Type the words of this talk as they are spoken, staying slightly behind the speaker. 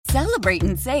Celebrate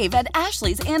and save at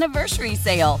Ashley's Anniversary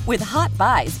Sale. With Hot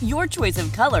Buys, your choice of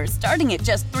colors starting at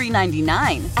just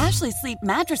 $3.99. Ashley Sleep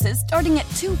mattresses starting at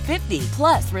 $2.50.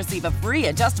 Plus, receive a free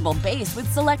adjustable base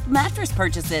with select mattress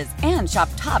purchases. And shop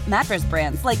top mattress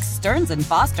brands like Stearns &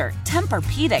 Foster,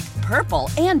 Tempur-Pedic, Purple,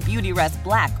 and Beautyrest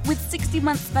Black with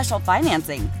 60-month special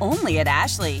financing. Only at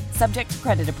Ashley. Subject to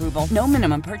credit approval. No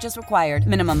minimum purchase required.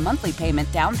 Minimum monthly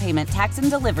payment, down payment, tax, and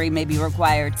delivery may be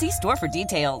required. See store for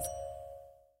details.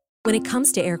 When it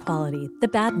comes to air quality, the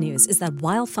bad news is that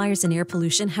wildfires and air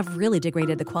pollution have really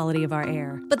degraded the quality of our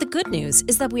air. But the good news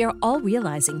is that we are all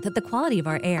realizing that the quality of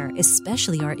our air,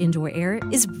 especially our indoor air,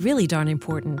 is really darn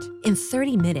important. In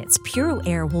 30 minutes, Puro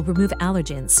Air will remove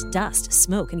allergens, dust,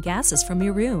 smoke, and gases from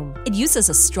your room. It uses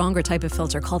a stronger type of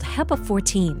filter called HEPA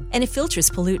 14, and it filters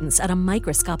pollutants at a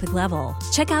microscopic level.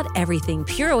 Check out everything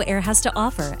Puro Air has to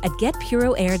offer at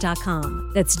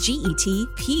getpuroair.com. That's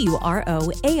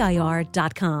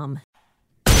GETPUROAIR.com.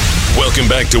 Welcome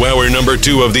back to hour number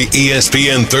 2 of the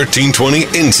ESPN 1320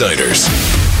 Insiders.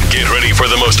 Get ready for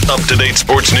the most up-to-date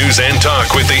sports news and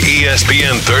talk with the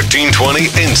ESPN 1320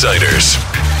 Insiders.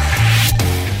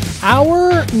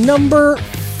 Hour number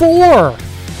 4.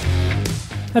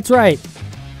 That's right.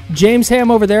 James Ham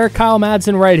over there, Kyle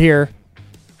Madsen right here.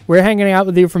 We're hanging out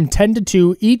with you from 10 to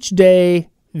 2 each day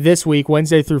this week,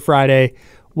 Wednesday through Friday,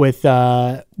 with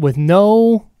no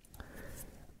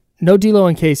D'Lo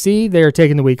and KC. They are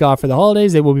taking the week off for the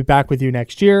holidays. They will be back with you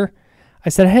next year. I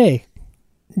said, hey,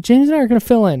 James and I are going to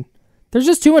fill in. There's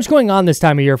just too much going on this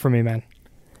time of year for me, man.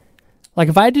 Like,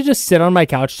 if I had to just sit on my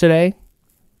couch today,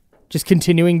 just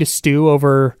continuing to stew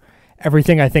over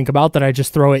everything I think about that I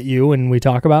just throw at you and we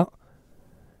talk about,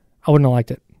 I wouldn't have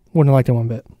liked it. Wouldn't have liked it one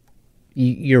bit.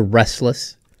 You're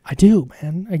restless? I do,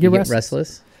 man. I get restless.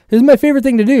 Restless? This is my favorite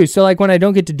thing to do. So, like, when I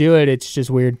don't get to do it, it's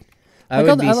just weird. I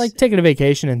like taking a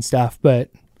vacation and stuff, but...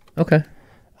 Okay.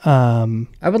 I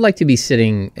would like to be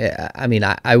sitting... I mean,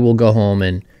 I will go home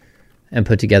and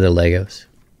put together Legos.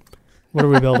 What are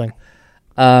we building?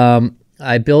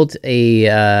 I built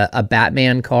a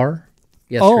Batman car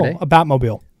yesterday. Oh, a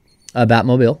Batmobile. A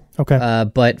Batmobile. Okay.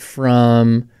 But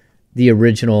from the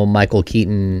original Michael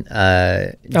Keaton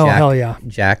Jack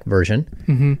version.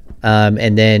 Mm-hmm.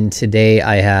 And then today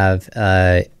I have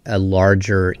a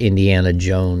larger Indiana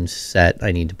Jones set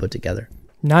I need to put together.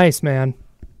 Nice, man.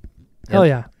 Yep. Hell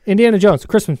yeah. Indiana Jones,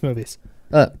 Christmas movies.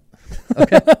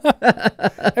 Okay.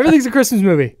 Everything's a Christmas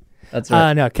movie. That's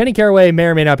right. No, Kenny Caraway may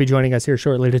or may not be joining us here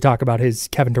shortly to talk about his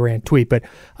Kevin Durant tweet, but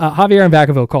Javier in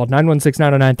Vacaville called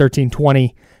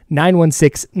 916-909-1320.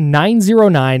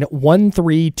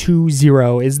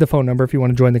 916-909-1320 is the phone number if you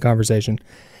want to join the conversation.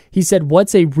 He said,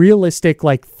 what's a realistic,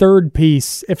 like, third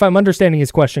piece, if I'm understanding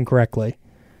his question correctly,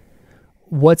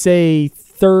 what's a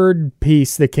third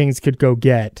piece the Kings could go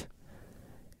get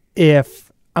if,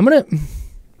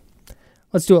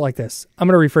 let's do it like this. I'm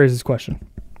going to rephrase his question.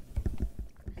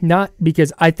 Not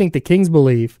because I think the Kings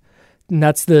believe, and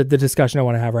that's the discussion I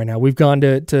want to have right now. We've gone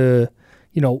to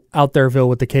out thereville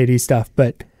with the KD stuff,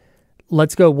 but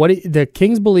let's go. The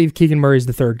Kings believe Keegan Murray's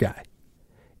the third guy.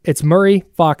 It's Murray,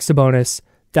 Fox, Sabonis.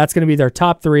 That's going to be their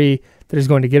top 3 that is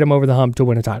going to get them over the hump to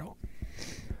win a title.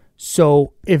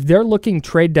 So if they're looking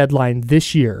trade deadline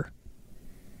this year,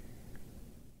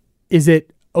 is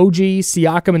it OG,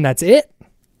 Siakam, and that's it?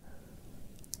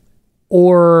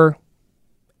 Or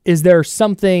is there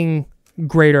something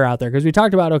greater out there? Because we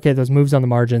talked about, okay, those moves on the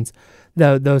margins,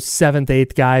 those 7th,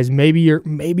 8th guys. Maybe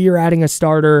you're adding a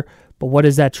starter, but what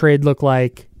does that trade look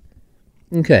like?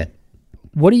 Okay.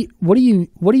 What do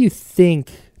you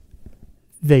think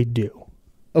they do?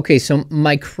 Okay, so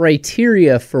my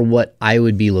criteria for what I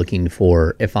would be looking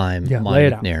for if I'm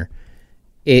Monte McNair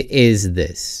is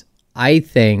this. I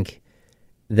think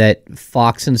that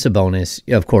Fox and Sabonis,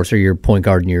 of course, are your point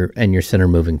guard and your center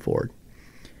moving forward.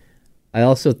 I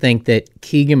also think that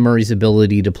Keegan Murray's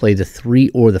ability to play the 3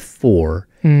 or the 4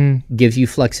 gives you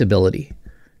flexibility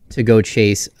to go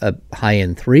chase a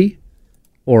high-end 3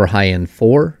 or a high-end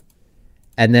 4.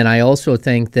 And then I also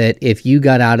think that if you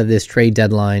got out of this trade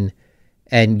deadline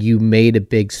and you made a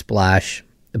big splash,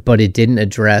 but it didn't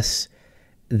address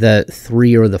the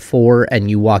 3 or the 4,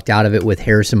 and you walked out of it with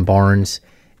Harrison Barnes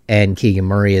and Keegan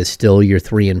Murray as still your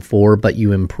 3 and 4, but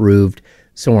you improved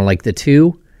somewhere like the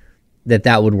 2,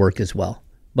 that would work as well.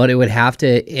 But it would have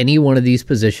to, any one of these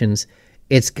positions,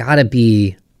 it's got to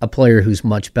be a player who's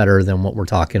much better than what we're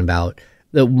talking about,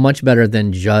 much better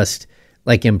than just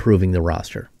like improving the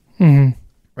roster. Mm-hmm.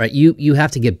 Right? You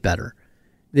have to get better.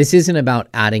 This isn't about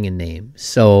adding a name.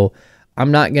 So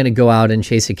I'm not going to go out and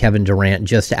chase a Kevin Durant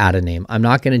just to add a name. I'm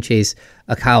not going to chase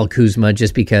a Kyle Kuzma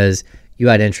just because you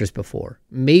had interest before.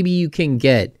 Maybe you can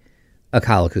get a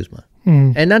Kyle Kuzma.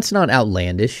 And that's not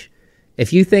outlandish.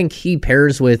 If you think he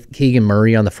pairs with Keegan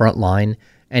Murray on the front line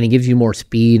and he gives you more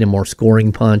speed and more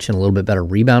scoring punch and a little bit better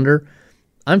rebounder,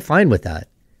 I'm fine with that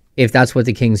if that's what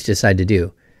the Kings decide to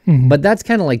do. But that's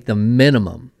kind of like the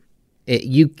minimum.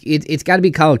 It's got to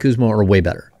be Kyle Kuzma or way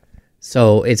better.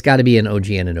 So it's got to be an OG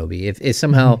Anunoby. If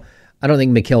somehow, I don't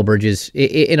think Mikal Bridges,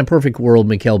 in a perfect world,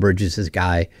 Mikal Bridges is a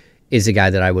guy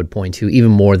that I would point to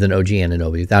even more than OG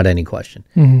Anunoby without any question.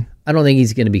 I don't think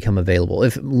he's going to become available.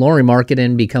 If Lauri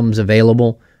Markkanen becomes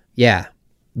available, yeah,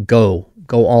 go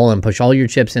all in, push all your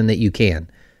chips in that you can,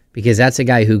 because that's a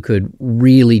guy who could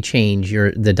really change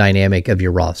the dynamic of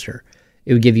your roster.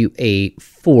 It would give you a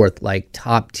fourth, like,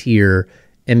 top tier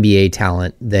NBA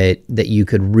talent that you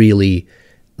could really,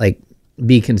 like,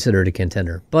 be considered a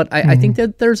contender. But I think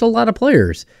that there's a lot of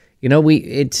players.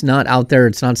 It's not out there.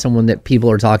 It's not someone that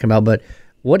people are talking about. But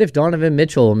what if Donovan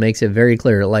Mitchell makes it very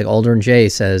clear, like Aldrin J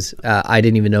says, I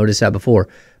didn't even notice that before.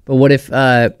 But what if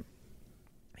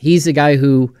he's the guy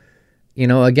who,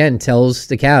 again, tells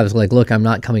the Cavs, like, look, I'm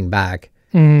not coming back.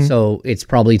 So it's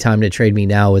probably time to trade me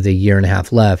now with a year and a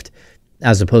half left,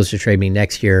 as opposed to trade me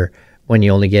next year when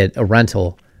you only get a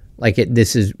rental. Like,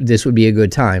 this would be a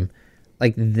good time.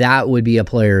 Like, that would be a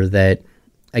player that,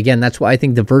 again, that's why I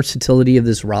think the versatility of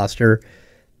this roster,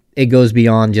 it goes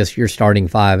beyond just your starting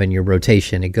five and your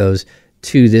rotation. It goes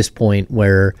to this point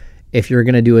where if you're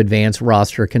going to do advanced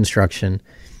roster construction,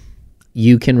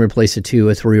 you can replace a 2,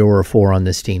 a 3, or a 4 on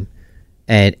this team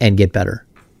and get better.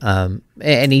 And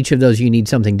each of those, you need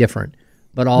something different.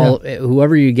 But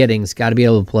whoever you're getting's got to be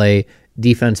able to play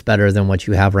defense better than what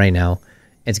you have right now.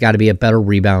 It's got to be a better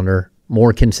rebounder,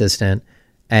 more consistent,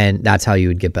 and that's how you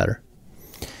would get better.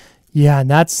 Yeah, and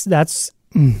that's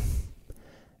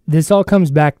this all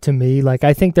comes back to me. Like,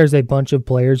 I think there's a bunch of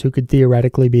players who could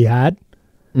theoretically be had.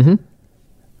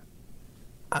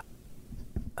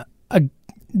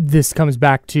 This comes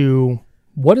back to,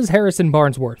 what is Harrison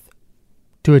Barnes worth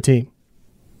to a team?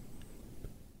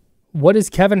 What is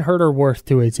Kevin Huerter worth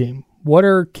to a team? What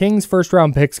are Kings'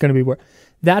 first-round picks going to be worth?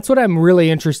 That's what I'm really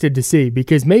interested to see,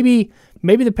 because maybe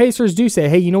the Pacers do say,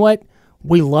 hey, you know what?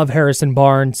 We love Harrison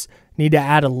Barnes. Need to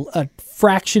add a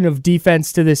fraction of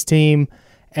defense to this team,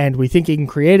 and we think he can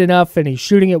create enough, and he's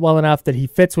shooting it well enough that he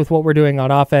fits with what we're doing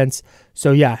on offense.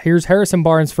 So, yeah, here's Harrison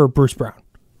Barnes for Bruce Brown.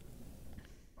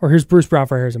 Or here's Bruce Brown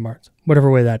for Harrison Barnes,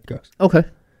 whatever way that goes. Okay.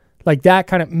 Like that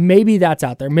kind of, maybe that's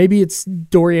out there. Maybe it's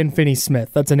Dorian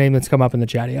Finney-Smith. That's a name that's come up in the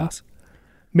chatty house.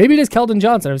 Maybe it is Keldon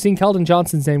Johnson. I've seen Keldon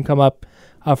Johnson's name come up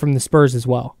from the Spurs as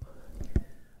well.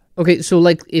 Okay, so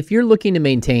like if you're looking to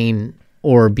maintain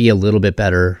or be a little bit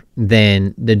better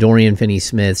than the Dorian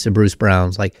Finney-Smiths, the Bruce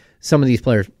Browns, like some of these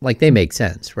players, like they make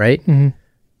sense, right?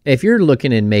 If you're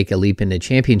looking to make a leap into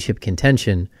championship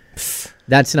contention,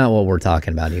 that's not what we're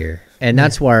talking about here. And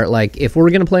that's where, like, if we're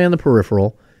going to play on the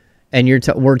peripheral, and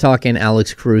we're talking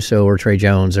Alex Caruso or Trey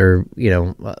Jones or,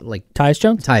 like Tyus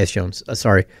Jones?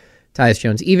 Tyus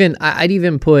Jones. Even I'd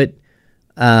even put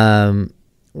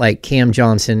like Cam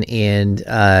Johnson and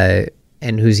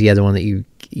who's the other one that you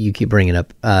keep bringing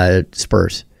up?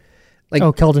 Spurs. Like,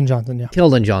 Keldon Johnson, yeah.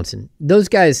 Keldon Johnson. Those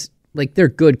guys, like, they're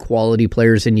good quality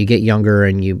players, and you get younger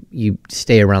and you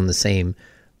stay around the same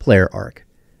player arc.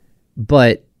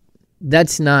 But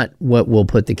that's not what will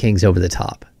put the Kings over the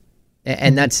top.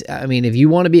 And that's, I mean, if you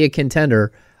want to be a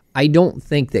contender, I don't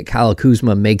think that Kyle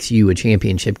Kuzma makes you a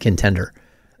championship contender.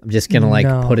 I'm just going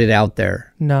to put it out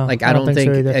there. No, like, I don't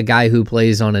think so, a guy who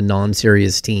plays on a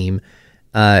non-serious team,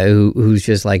 who's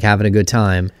just like having a good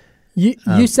time.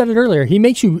 You said it earlier. He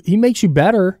makes you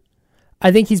better.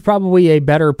 I think he's probably a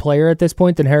better player at this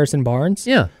point than Harrison Barnes.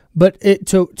 Yeah. But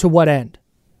to what end?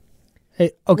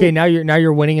 Now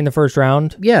you're winning in the first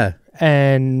round. Yeah.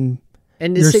 And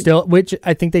you're still, which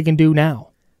I think they can do now.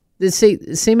 The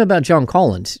same about John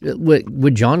Collins.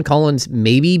 Would John Collins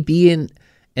maybe be an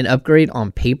upgrade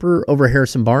on paper over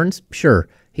Harrison Barnes? Sure.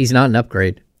 He's not an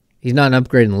upgrade. He's not an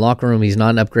upgrade in the locker room. He's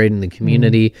not an upgrade in the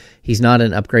community. He's not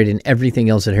an upgrade in everything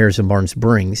else that Harrison Barnes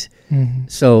brings.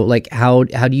 So, like, how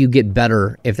do you get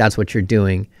better if that's what you're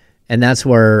doing? And that's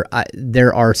where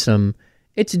there are some.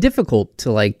 It's difficult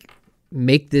to, like,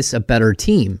 make this a better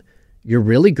team. You're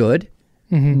really good,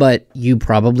 but you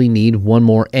probably need one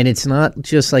more. And it's not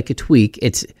just like a tweak.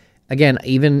 It's, again,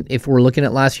 even if we're looking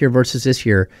at last year versus this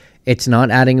year, it's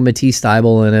not adding a Matisse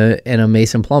Thybulle and a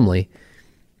Mason Plumlee.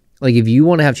 Like, if you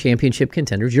want to have championship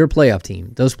contenders, you're a playoff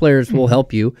team. Those players will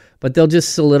help you, but they'll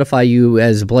just solidify you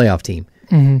as a playoff team.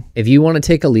 If you want to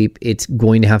take a leap, it's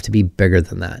going to have to be bigger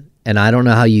than that. And I don't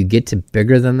know how you get to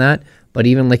bigger than that, but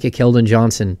even like a Keldon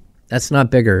Johnson, that's not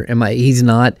bigger. He's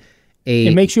not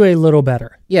It makes you a little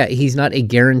better. Yeah, he's not a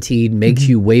guaranteed makes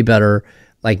you way better.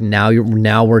 Like now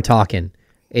we're talking.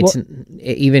 It's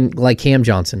even like Cam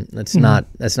Johnson. That's not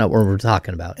what we're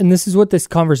talking about. And this is what this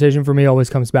conversation for me always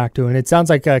comes back to. And it sounds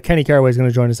like Kenny Caraway is going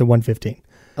to join us at 1:15.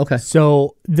 Okay.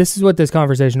 So this is what this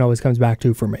conversation always comes back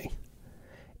to for me.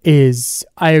 Is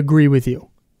I agree with you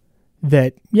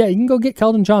that you can go get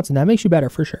Keldon Johnson. That makes you better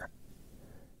for sure.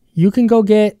 You can go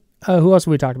get who else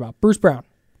have we talked about? Bruce Brown,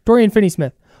 Dorian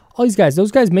Finney-Smith. All these guys.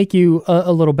 Those guys make you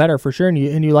a little better for sure, and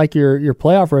you like your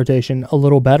playoff rotation a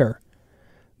little better.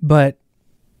 But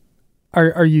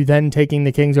Are you then taking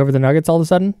the Kings over the Nuggets all of a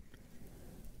sudden?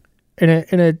 In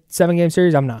a 7-game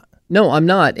series? I'm not. No, I'm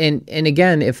not. And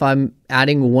again, if I'm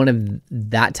adding one of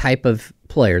that type of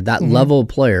player, that level of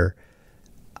player,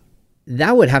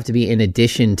 that would have to be in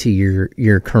addition to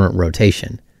your current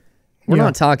rotation. We're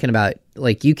not talking about,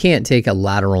 like, you can't take a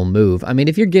lateral move. I mean,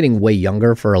 if you're getting way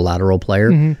younger for a lateral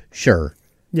player, sure.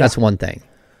 Yeah. That's one thing.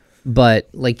 But,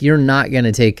 like, you're not going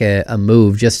to take a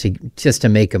move just to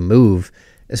make a move,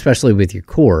 especially with your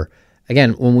core.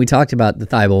 Again, when we talked about the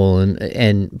Thibault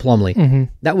and Plumlee,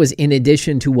 that was in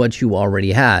addition to what you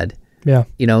already had. Yeah.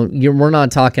 We're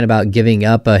not talking about giving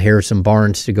up a Harrison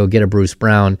Barnes to go get a Bruce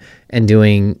Brown and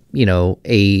doing,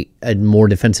 a more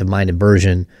defensive-minded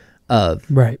version of.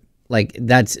 Right. Like,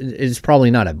 it's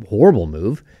probably not a horrible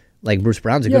move. Like, Bruce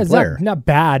Brown's a good player. Not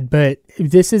bad, but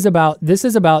this is about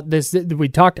this. We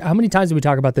talked, how many times did we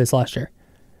talk about this last year?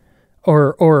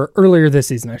 Or earlier this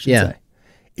season, I should say.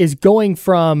 Is going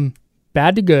from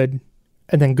bad to good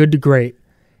and then good to great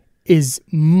is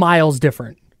miles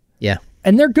different. Yeah.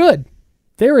 And they're good.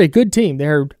 They're a good team.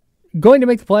 They're going to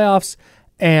make the playoffs,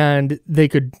 and they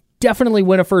could definitely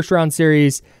win a first-round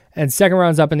series, and second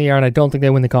round's up in the air, and I don't think they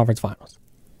win the conference finals.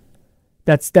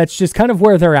 That's just kind of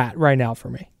where they're at right now for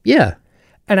me. Yeah.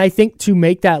 And I think to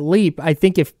make that leap, I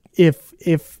think if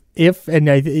and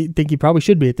I think he probably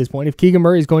should be at this point, if Keegan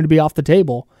Murray is going to be off the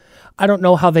table, I don't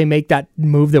know how they make that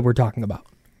move that we're talking about.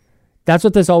 That's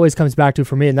what this always comes back to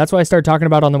for me, and that's why I start talking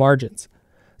about on the margins.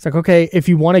 It's like, okay, if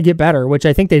you want to get better, which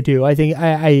I think they do, I think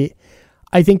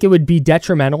it would be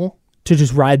detrimental to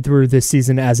just ride through this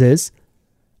season as is.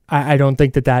 I don't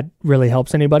think that really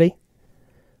helps anybody.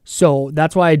 So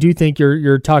that's why I do think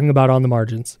you're talking about on the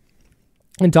margins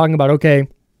and talking about, okay,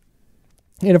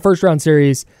 in a first round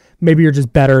series, maybe you're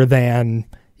just better than,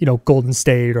 Golden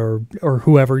State or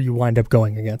whoever you wind up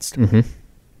going against.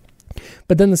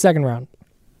 But then the second round,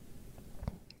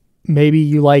 maybe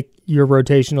you like your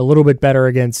rotation a little bit better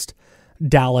against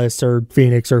Dallas or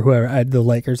Phoenix or whoever, the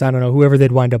Lakers, I don't know, whoever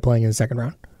they'd wind up playing in the second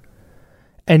round.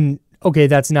 And okay,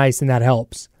 that's nice and that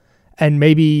helps. And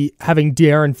maybe having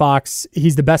De'Aaron Fox,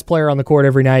 he's the best player on the court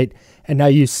every night, and now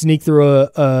you sneak through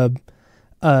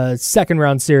a second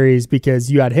round series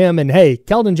because you had him, and hey,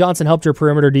 Keldon Johnson helped your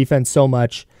perimeter defense so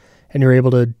much, and you're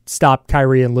able to stop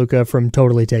Kyrie and Luka from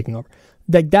totally taking over.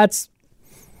 Like that's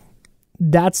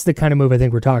the kind of move I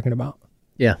think we're talking about.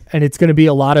 Yeah. And it's going to be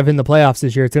a lot of in the playoffs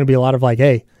this year. It's going to be a lot of like,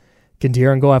 hey, can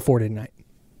De'Aaron go have 40 tonight?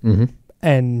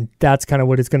 And that's kind of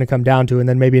what it's going to come down to. And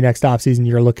then maybe next offseason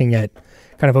you're looking at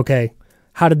kind of, okay,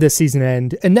 how did this season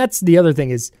end? And that's the other thing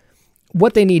is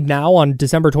what they need now on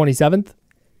December 27th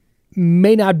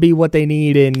may not be what they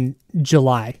need in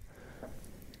July.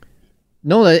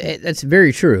 No, that's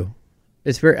very true.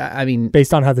 It's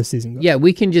based on how the season goes. Yeah,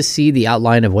 we can just see the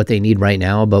outline of what they need right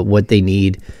now, but what they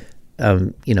need,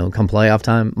 come playoff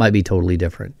time might be totally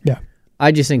different. Yeah.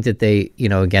 I just think that they,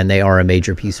 again, they are a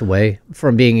major piece away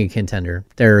from being a contender.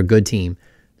 They're a good team.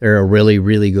 They're a really,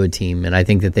 really good team, and I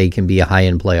think that they can be a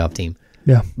high-end playoff team.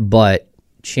 Yeah. But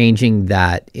changing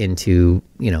that into,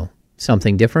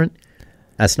 something different,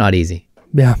 that's not easy.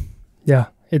 Yeah. Yeah.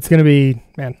 It's going to be,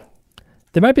 man,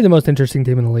 they might be the most interesting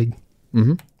team in the league.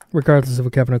 Regardless of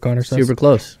what Kevin O'Connor says. Super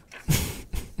close.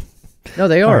 No,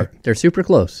 they are. Right. They're super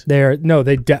close. They are. No,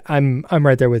 I'm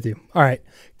right there with you. All right.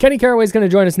 Kenny Caraway is going to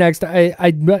join us next.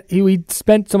 We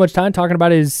spent so much time talking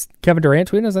about his Kevin Durant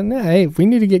tweet. I was like, hey, we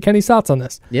need to get Kenny's thoughts on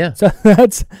this. Yeah. So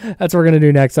that's what we're going to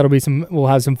do next. We'll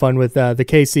have some fun with the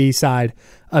KC side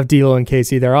of D'Lo and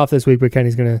KC. They're off this week, but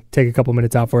Kenny's going to take a couple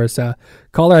minutes out for us.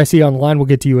 Caller I see on the line. We'll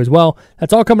get to you as well.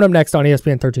 That's all coming up next on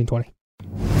ESPN 1320.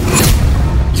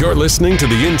 You're listening to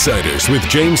The Insiders with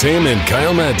James Ham and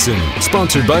Kyle Madsen,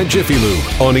 sponsored by Jiffy Lube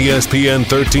on ESPN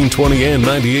 1320 and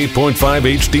 98.5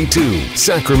 HD2,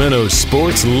 Sacramento's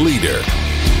sports leader.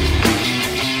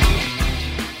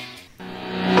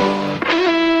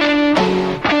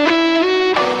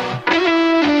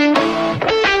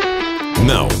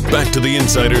 Now, back to The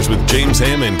Insiders with James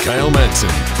Ham and Kyle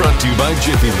Madsen, brought to you by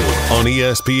Jiffy Lube on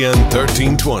ESPN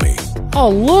 1320. Oh,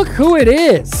 look who it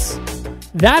is.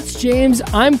 That's James.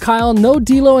 I'm Kyle. No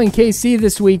D'Lo and KC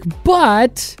this week,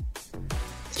 but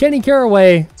Kenny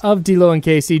Caraway of D'Lo and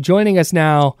KC joining us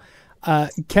now.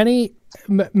 Kenny,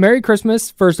 Merry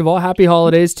Christmas, first of all. Happy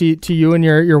holidays to you and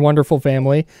your wonderful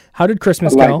family. How did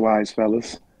Christmas go? Likewise,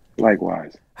 fellas.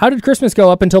 Likewise. How did Christmas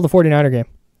go up until the 49er game?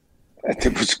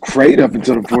 It was great up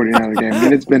until the 49er game.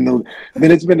 Then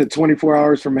it's been the 24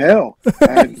 hours from hell.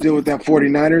 I had to deal with that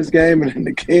 49ers game and then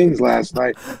the Kings last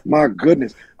night. My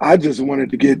goodness. I just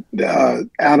wanted to get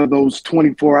out of those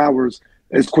 24 hours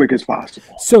as quick as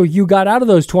possible. So you got out of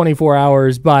those 24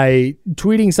 hours by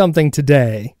tweeting something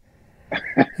today.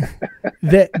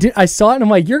 I saw it and I'm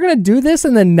like, you're gonna do this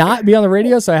and then not be on the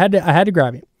radio, so I had to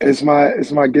grab you. It's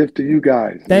my gift to you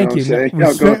guys. Thank you.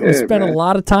 We spent a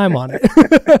lot of time on it.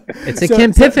 It's a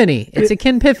Kenpiphany. It's a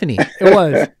Kenpiphany. It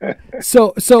was.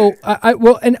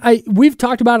 We've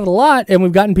talked about it a lot and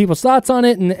we've gotten people's thoughts on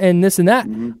it and this and that.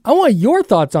 Mm-hmm. I want your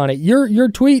thoughts on it. Your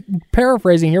tweet,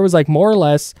 paraphrasing here, was like more or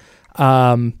less,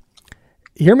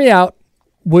 hear me out.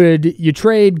 Would you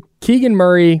trade Keegan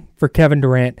Murray for Kevin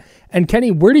Durant? And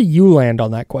Kenny, where do you land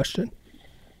on that question?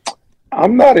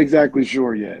 I'm not exactly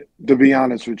sure yet, to be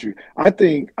honest with you. I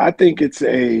think it's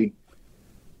a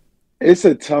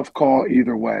tough call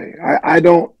either way. I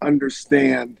don't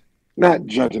understand, not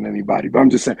judging anybody, but I'm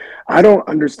just saying, I don't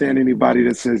understand anybody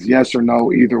that says yes or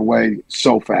no either way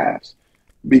so fast.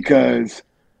 Because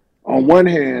on one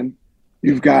hand,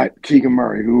 you've got Keegan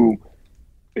Murray, who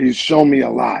he's shown me a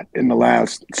lot in the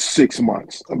last 6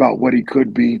 months about what he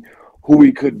could be, who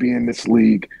he could be in this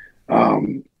league.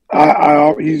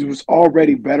 He was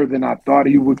already better than I thought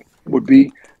he would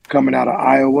be coming out of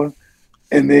Iowa.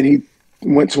 And then he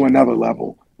went to another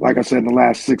level, like I said, in the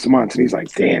last 6 months. And he's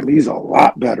like, damn, he's a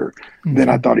lot better than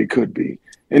I thought he could be.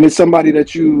 And it's somebody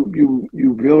that you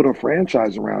build a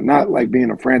franchise around, not like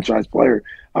being a franchise player.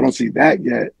 I don't see that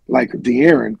yet, like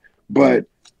De'Aaron, but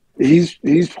he's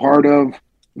part of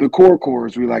the core,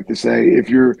 as we like to say, if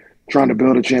you're trying to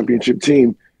build a championship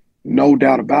team. No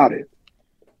doubt about it.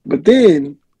 But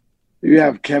then you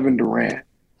have Kevin Durant.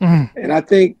 Mm-hmm. And I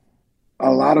think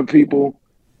a lot of people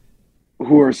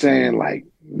who are saying like,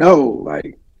 no,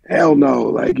 like, hell no.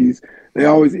 Like he's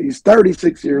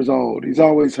 36 years old. He's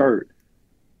always hurt.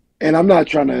 And I'm not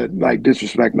trying to like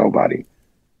disrespect nobody.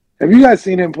 Have you guys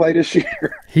seen him play this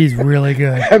year? He's really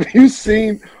good. Have you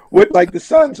seen what, like, the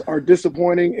Suns are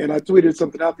disappointing? And I tweeted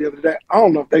something out the other day. I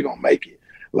don't know if they're going to make it.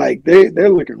 Like they're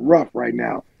looking rough right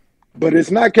now. But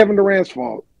it's not Kevin Durant's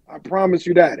fault. I promise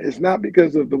you that. It's not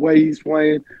because of the way he's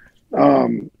playing.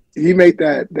 He made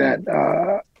the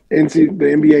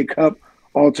NBA Cup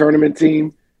All-Tournament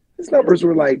team. His numbers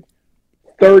were like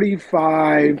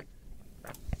 35,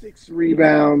 6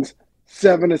 rebounds,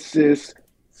 7 assists,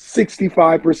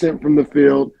 65% from the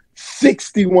field,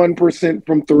 61%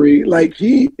 from 3. Like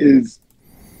he's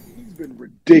been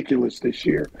ridiculous this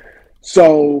year.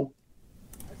 So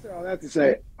I said all that to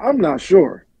say, I'm not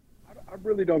sure. I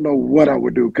really don't know what I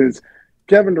would do because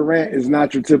Kevin Durant is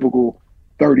not your typical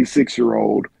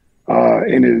 36-year-old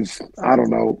in his,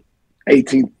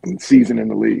 18th season in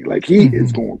the league. Like he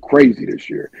is going crazy this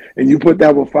year. And you put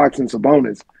that with Fox and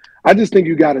Sabonis, I just think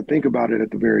you got to think about it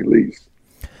at the very least.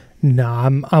 No,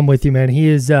 I'm with you, man. He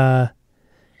is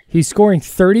he's scoring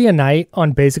 30 a night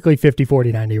on basically 50,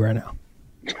 40, 90 right now.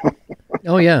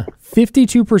 Oh, yeah.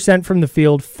 52% from the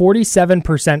field,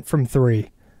 47% from 3.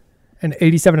 And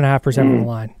 87.5% from the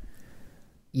line.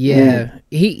 Yeah.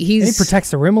 He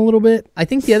protects the rim a little bit. I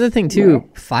think the other thing, too,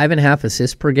 5.5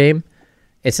 assists per game.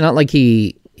 It's not like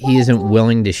he isn't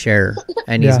willing to share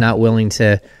and he's not willing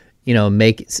to,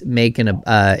 make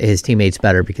his teammates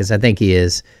better, because I think he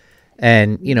is.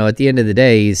 And, at the end of the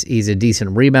day, he's a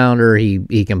decent rebounder.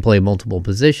 He can play multiple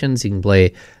positions. He can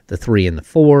play the 3 and the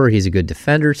 4. He's a good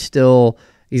defender still.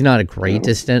 He's not a great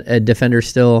defender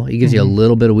still. He gives you a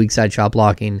little bit of weak side shot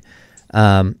blocking.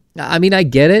 I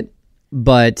get it,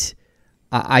 but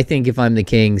I think if I'm the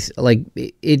Kings, like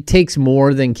it takes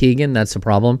more than Keegan. That's the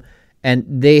problem. And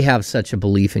they have such a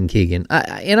belief in Keegan.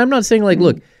 And I'm not saying, like,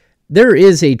 look, there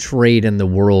is a trade in the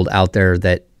world out there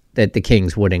that the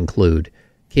Kings would include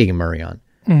Keegan Murray on.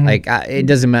 Like, it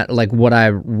doesn't matter. Like, what I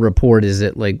report is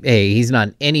that, like, hey, he's not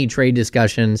in any trade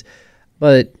discussions.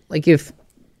 But, like, if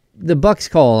the Bucks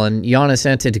call and Giannis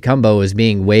Antetokounmpo is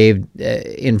being waved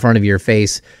in front of your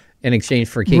face in exchange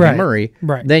for Keegan Murray,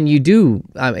 then you do,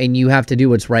 and you have to do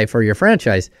what's right for your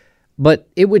franchise. But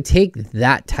it would take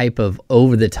that type of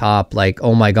over-the-top, like,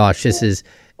 oh my gosh, this is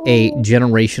a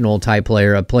generational type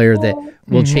player, a player that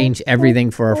will change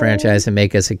everything for our franchise and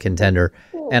make us a contender.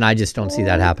 And I just don't see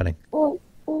that happening.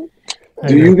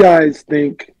 Do you guys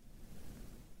think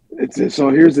So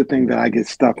here's the thing that I get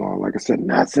stuck on. Like I said,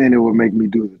 not saying it would make me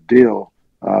do the deal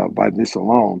by this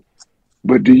alone,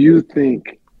 but do you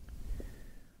think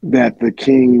that the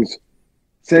Kings,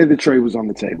 say the trade was on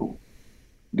the table,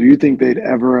 do you think they'd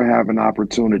ever have an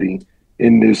opportunity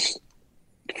in this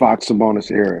Fox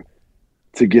Sabonis era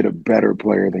to get a better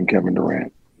player than Kevin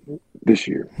Durant this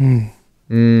year?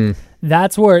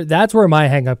 That's where my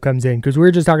hang up comes in, because we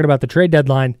were just talking about the trade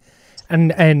deadline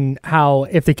and how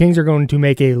if the Kings are going to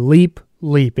make a leap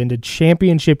into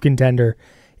championship contender,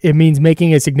 it means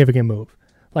making a significant move.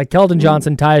 Like Keldon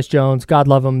Johnson, Tyus Jones, God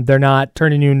love them, they're not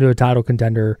turning you into a title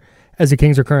contender as the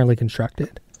Kings are currently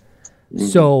constructed.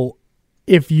 So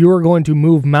if you're going to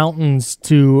move mountains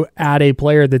to add a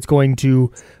player that's going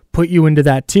to put you into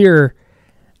that tier,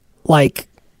 like,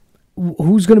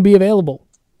 who's going to be available?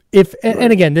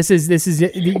 And again, this is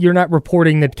you're not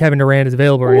reporting that Kevin Durant is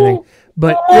available or anything,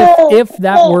 but if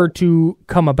that were to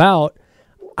come about,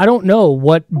 I don't know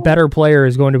what better player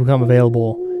is going to become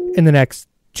available in the next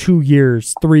 2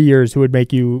 years, 3 years who would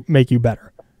make you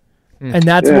better. And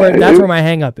that's where my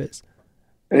hang up is.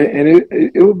 And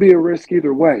it would be a risk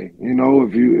either way. You know,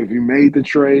 if you made the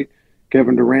trade,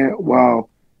 Kevin Durant, while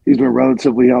he's been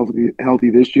relatively healthy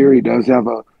this year, he does have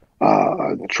a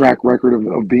track record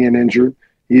of being injured.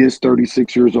 He is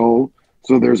 36 years old,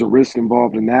 so there's a risk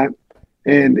involved in that.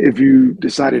 And if you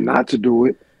decided not to do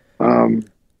it,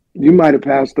 you might have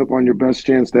passed up on your best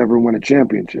chance to ever win a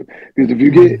championship. Because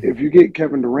if you get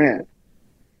Kevin Durant,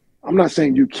 I'm not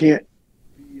saying you can't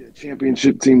be a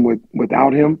championship team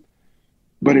without him,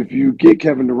 but if you get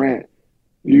Kevin Durant,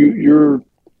 you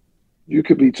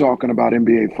could be talking about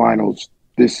NBA Finals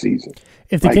this season.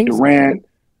 If the Kings...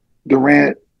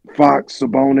 Durant, Fox,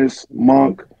 Sabonis,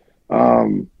 Monk.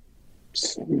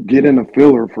 Get in a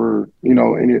filler for,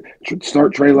 and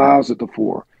start Trey Lyles at the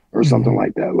 4 or something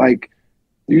like that. Like,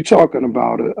 you're talking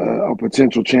about a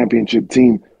potential championship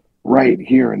team right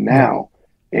here and now,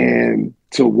 and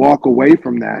to walk away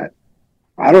from that,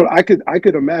 I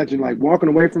could imagine like walking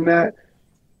away from that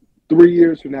 3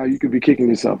 years from now, you could be kicking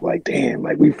yourself like, damn,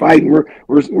 like we fighting,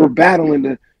 we're battling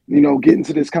to, get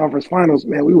into this conference finals,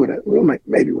 man. We would have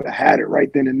had it right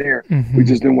then and there. We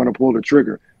just didn't want to pull the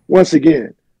trigger. Once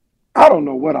again, I don't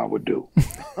know what I would do.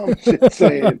 I'm just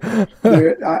saying,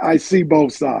 I see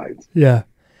both sides. Yeah,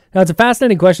 now it's a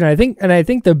fascinating question. I think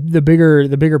the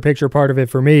bigger picture part of it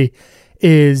for me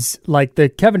is like the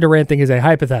Kevin Durant thing is a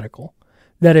hypothetical.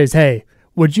 That is, hey,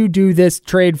 would you do this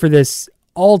trade for this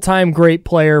all-time great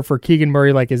player for Keegan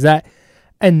Murray? Like, is that?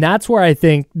 And that's where I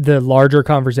think the larger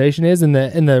conversation is, and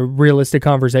the realistic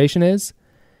conversation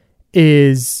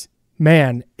is,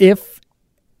 man, if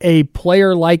a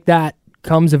player like that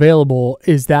comes available,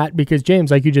 is that because, James,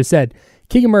 like you just said,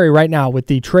 Keegan Murray right now with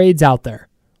the trades out there,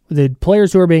 the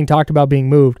players who are being talked about being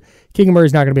moved, Keegan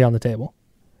Murray's not going to be on the table.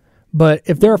 But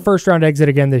if they're a first-round exit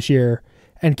again this year,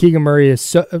 and Keegan Murray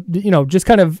is just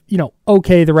kind of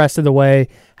okay the rest of the way,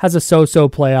 has a so-so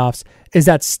playoffs, is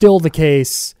that still the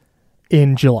case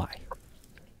in July?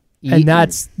 And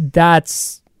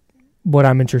that's what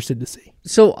I'm interested to see.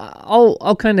 So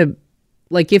I'll kind of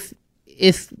like if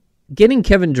getting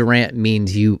Kevin Durant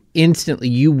means you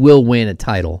will win a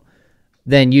title,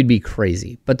 then you'd be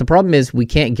crazy. But the problem is we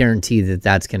can't guarantee that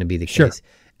that's going to be the case.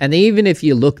 And even if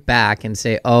you look back and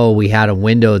say, oh, we had a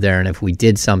window there, and if we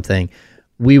did something,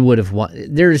 we would have won.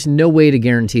 There's no way to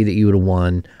guarantee that you would have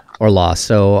won or lost.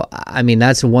 So, I mean,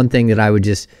 that's the one thing that I would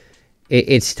just...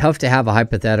 It's tough to have a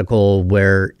hypothetical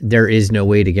where there is no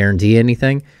way to guarantee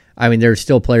anything. I mean, there's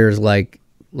still players like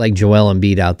Joel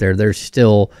Embiid out there. There's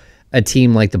still a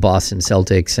team like the Boston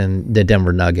Celtics and the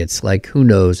Denver Nuggets. Like, who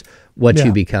knows what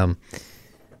you become.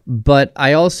 But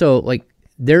I also,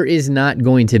 there is not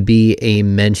going to be a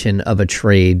mention of a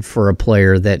trade for a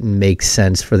player that makes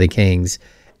sense for the Kings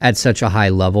at such a high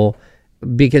level,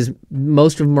 because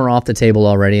most of them are off the table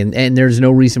already, and there's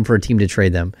no reason for a team to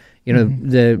trade them.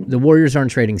 The Warriors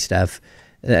aren't trading Steph.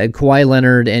 Kawhi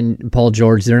Leonard and Paul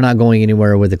George, they're not going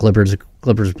anywhere with the Clippers.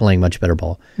 Clippers are playing much better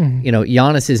ball.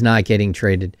 Giannis is not getting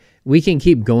traded. We can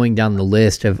keep going down the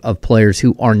list of players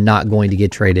who are not going to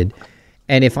get traded.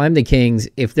 And if I'm the Kings,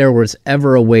 if there was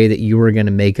ever a way that you were going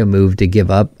to make a move to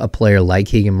give up a player like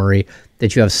Keegan Murray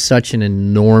that you have such an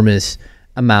enormous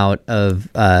amount of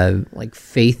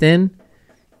faith in,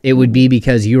 it would be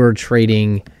because you are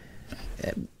trading...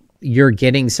 You're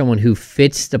getting someone who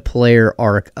fits the player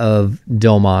arc of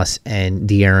Domas and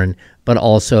De'Aaron, but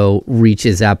also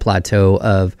reaches that plateau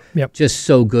of just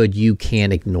so good you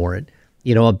can't ignore it.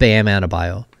 A Bam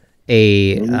Adebayo,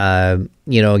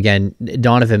 again,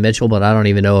 Donovan Mitchell, but I don't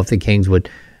even know if the Kings would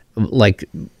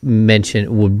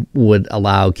would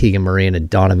allow Keegan Murray in a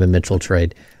Donovan Mitchell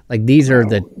trade. Like these are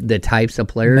the types of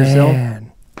players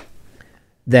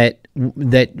that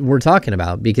we're talking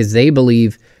about, because they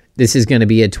believe this is going to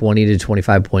be a 20 to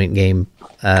 25 point game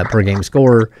per game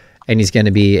scorer, and he's going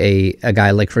to be a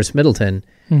guy like Chris Middleton,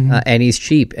 and he's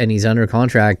cheap and he's under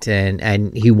contract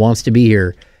and he wants to be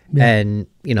here, and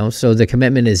so the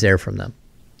commitment is there from them.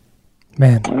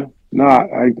 Man, no,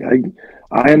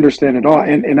 I understand it all,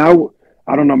 and I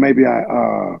don't know, maybe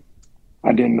I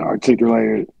didn't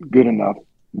articulate it good enough,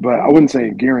 but I wouldn't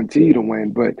say guaranteed to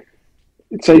win, but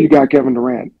say you got Kevin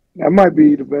Durant. That might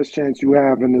be the best chance you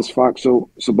have in this Fox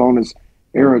Sabonis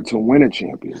era to win a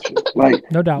championship. Like,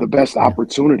 no doubt, the best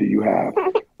opportunity you have.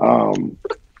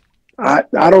 I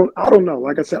don't know.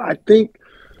 Like I said, I think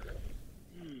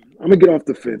I'm gonna get off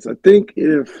the fence. I think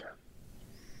if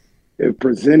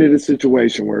presented a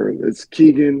situation where it's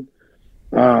Keegan,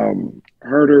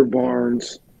 Herter,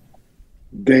 Barnes,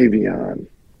 Davion,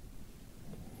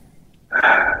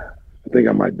 I think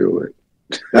I might do it.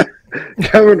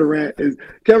 Kevin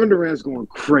Durant's going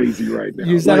crazy right now.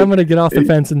 You said, I'm going to get off the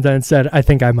fence, and then said, I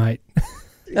think I might.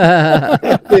 I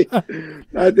think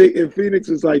if Phoenix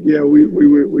was like, yeah, we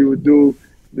would do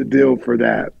the deal for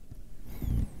that,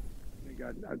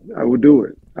 I would do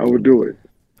it. I would do it.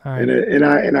 Right.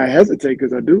 And I hesitate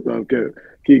because I do love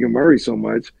Keegan Murray so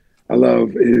much. I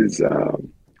love his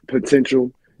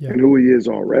potential and who he is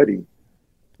already.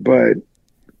 But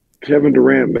Kevin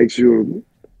Durant makes you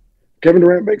a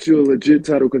legit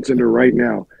title contender right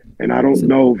now, and I don't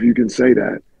know if you can say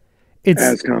that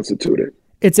as constituted.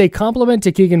 It's a compliment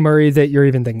to Keegan Murray that you're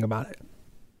even thinking about it.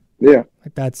 Yeah,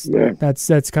 like that's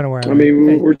kind of where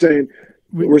we're saying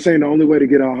the only way to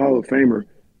get a Hall of Famer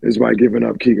is by giving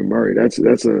up Keegan Murray. That's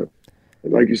a,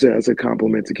 like you said, that's a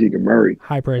compliment to Keegan Murray.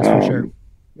 High praise for sure.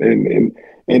 And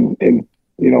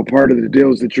part of the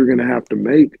deals that you're going to have to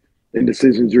make and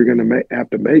decisions you're going to have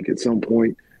to make at some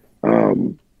point.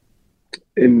 Probably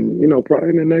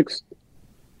in the next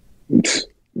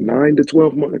 9 to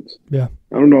 12 months. Yeah.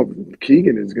 I don't know if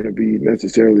Keegan is going to be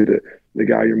necessarily the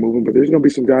guy you're moving, but there's going to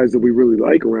be some guys that we really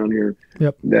like around here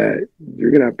that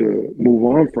you're going to have to move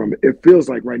on from. It feels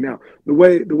like right now, the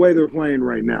way they're playing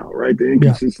right now, right? The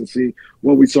inconsistency,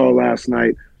 what we saw last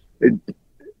night,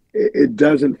 it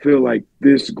doesn't feel like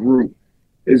this group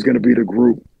is going to be the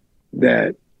group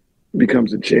that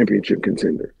becomes a championship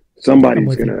contender.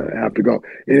 Somebody's going to have to go.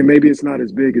 And maybe it's not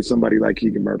as big as somebody like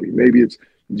Keegan Murray. Maybe it's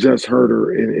just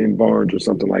Herter in Barnes or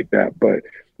something like that. But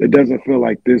it doesn't feel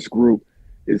like this group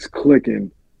is clicking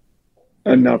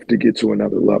enough to get to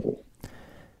another level.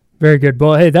 Very good.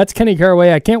 Well, hey, that's Kenny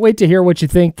Caraway. I can't wait to hear what you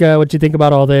think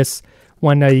about all this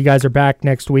when you guys are back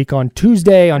next week on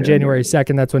Tuesday on January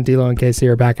 2nd. That's when D'Lo and Casey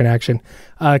are back in action.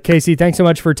 Casey, thanks so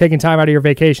much for taking time out of your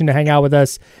vacation to hang out with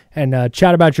us and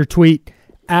chat about your tweet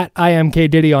at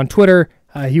IMKDiddy on Twitter.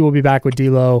 He will be back with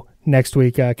D'Lo next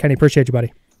week. Kenny, appreciate you,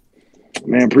 buddy.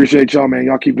 Man, appreciate y'all, man.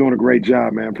 Y'all keep doing a great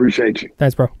job, man. Appreciate you.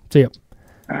 Thanks, bro. See you.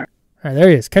 All right, there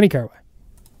he is, Kenny Caraway.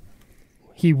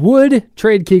 He would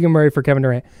trade Keegan Murray for Kevin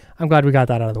Durant. I'm glad we got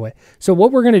that out of the way. So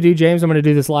what we're going to do, James, I'm going to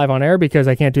do this live on air because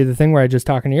I can't do the thing where I just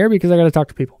talk in the air because I got to talk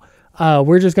to people.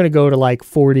 We're just going to go to like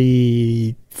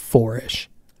 44-ish.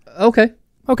 Okay.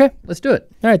 Let's do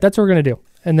it. All right, that's what we're going to do.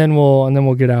 And then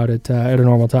we'll get out at a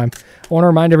normal time. I want to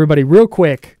remind everybody real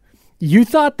quick. You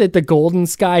thought that the Golden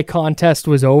Sky contest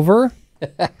was over?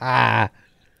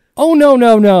 Oh,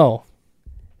 no.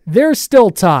 There's still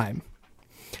time.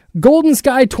 Golden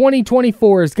Sky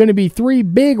 2024 is going to be 3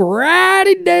 big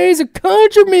ratty days of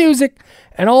country music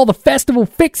and all the festival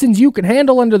fixins you can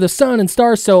handle under the sun and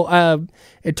stars. So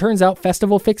it turns out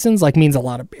festival fixins means a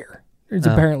lot of beer. There's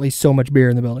apparently so much beer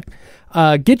in the building.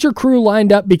 Get your crew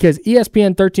lined up because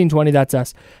ESPN 1320, that's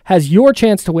us, has your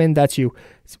chance to win. That's you.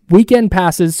 Weekend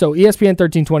passes. So ESPN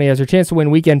 1320 has your chance to win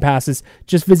weekend passes.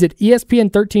 Just visit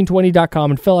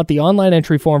ESPN1320.com and fill out the online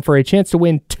entry form for a chance to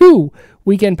win 2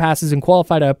 weekend passes and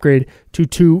qualify to upgrade to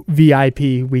 2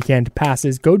 VIP weekend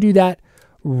passes. Go do that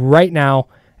right now.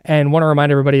 And want to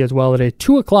remind everybody as well that at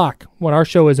 2 o'clock, when our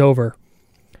show is over,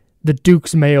 the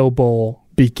Duke's Mayo Bowl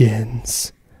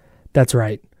begins. That's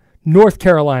right. North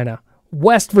Carolina,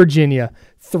 West Virginia.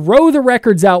 Throw the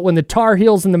records out when the Tar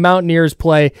Heels and the Mountaineers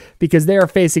play because they are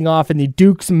facing off in the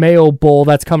Duke's Mayo Bowl.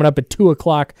 That's coming up at 2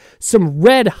 o'clock. Some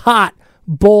red-hot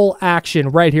bowl action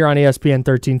right here on ESPN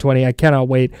 1320. I cannot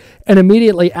wait. And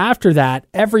immediately after that,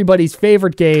 everybody's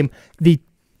favorite game, the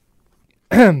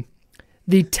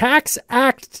Tax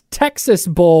Act Texas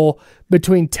Bowl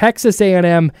between Texas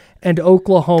A&M and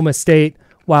Oklahoma State.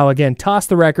 Wow, again, toss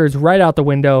the records right out the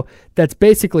window. That's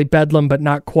basically bedlam, but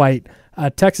not quite.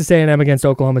 Texas A&M against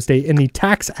Oklahoma State in the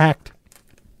Tax Act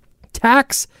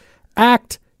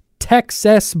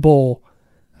Texas Bowl.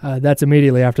 That's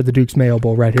immediately after the Duke's Mayo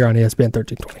Bowl right here on ESPN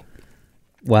 1320.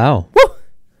 Wow. Woo!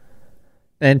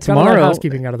 And tomorrow,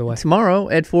 housekeeping out of the way. Tomorrow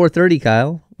at 4:30,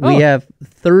 Kyle, we have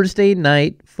Thursday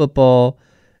night football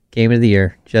game of the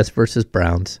year, Jets versus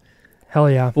Browns. Hell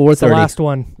yeah. 4:30. It's the last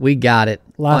one. We got it.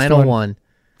 Final one.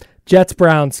 Jets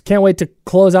Browns. Can't wait to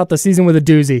close out the season with a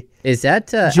doozy. Is that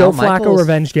Joe Flacco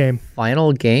revenge game?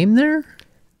 Final game there?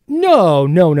 No.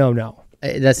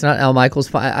 That's not Al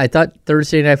Michaels. I thought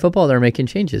Thursday night football they're making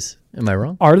changes. Am I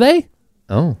wrong? Are they?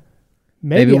 Oh.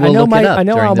 Maybe we'll I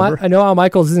know Al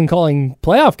Michaels isn't calling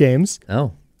playoff games.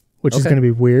 Oh. Which is going to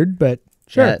be weird, but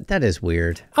sure. That is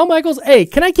weird. Al Michaels, hey,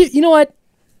 can I get, you know what?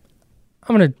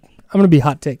 I'm gonna be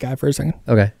hot take guy for a second.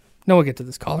 Okay. Then we'll get to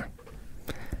this caller.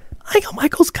 I think Al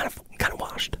Michaels kind of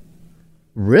washed.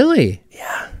 Really?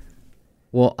 Yeah.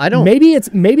 Well, I don't. Maybe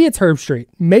it's Herb Street.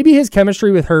 Maybe his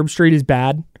chemistry with Herb Street is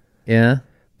bad. Yeah.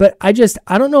 But I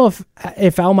don't know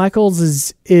if Al Michaels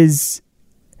is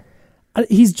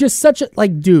he's just such a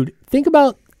dude. Think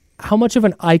about how much of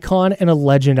an icon and a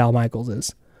legend Al Michaels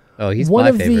is. Oh, he's one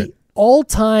of the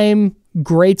all-time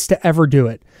greats to ever do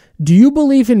it. Do you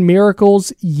believe in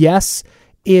miracles? Yes,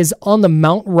 is on the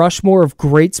Mount Rushmore of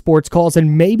great sports calls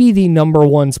and maybe the number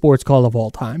one sports call of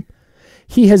all time.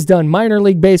 He has done minor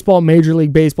league baseball, major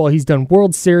league baseball. He's done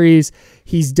World Series.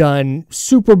 He's done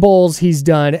Super Bowls. He's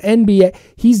done NBA.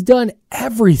 He's done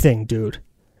everything, dude.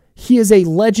 He is a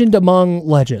legend among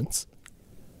legends.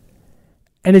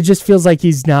 And it just feels like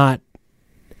he's not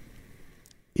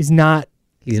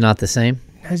the same.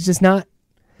 It's just not.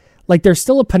 Like, there's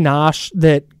still a panache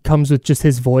that comes with just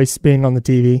his voice being on the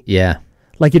TV. Yeah.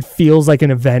 Like, it feels like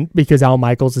an event because Al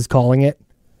Michaels is calling it.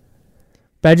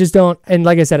 But I just don't. And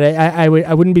like I said, I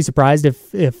wouldn't be surprised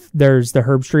if there's the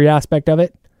Herb Street aspect of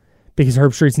it, because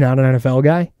Herb Street's not an NFL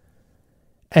guy,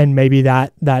 and maybe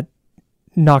that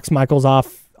knocks Michaels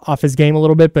off his game a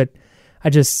little bit. But I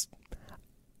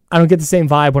don't get the same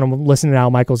vibe when I'm listening to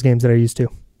Al Michaels games that I used to.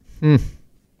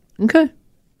 Okay,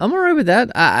 I'm all right with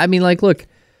that. I mean, like, look,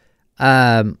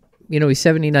 he's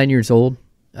 79 years old.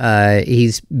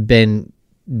 He's been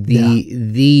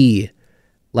the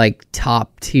like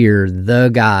top tier, the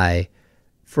guy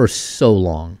for so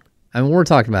long. I mean, we're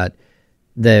talking about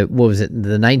the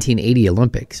 1980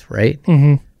 Olympics, right?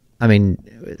 Mm-hmm. I mean,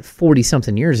 40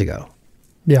 something years ago.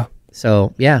 Yeah.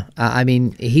 So yeah, I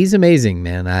mean, he's amazing,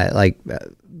 man.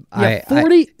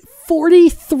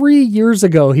 43 years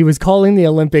ago, he was calling the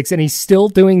Olympics, and he's still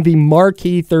doing the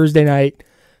marquee Thursday night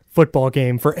football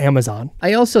game for Amazon.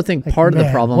 I also think part of the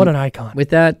problem what an icon. With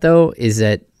that, though, is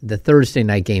that the Thursday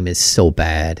night game is so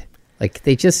bad. Like,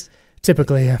 they just...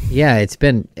 Typically, yeah. Yeah, it's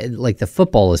been... Like, the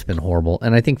football has been horrible.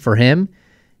 And I think for him,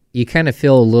 you kind of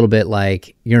feel a little bit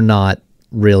like you're not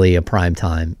really a prime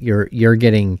time. You're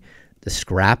getting the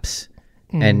scraps,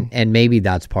 and maybe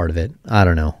that's part of it. I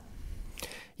don't know.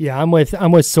 Yeah, I'm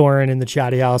with Soren in the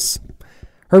chatty house.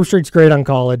 Herb Street's great on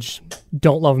college.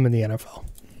 Don't love him in the NFL.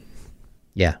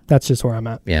 Yeah. That's just where I'm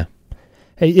at. Yeah.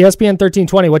 Hey, ESPN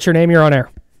 1320, what's your name? You're on air.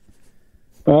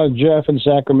 Jeff in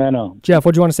Sacramento. Jeff,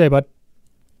 what do you want to say, bud?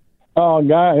 Oh,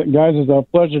 guys, it's a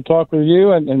pleasure to talk with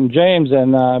you and James,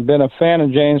 and I've been a fan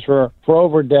of James for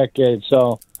over a decade.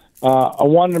 So I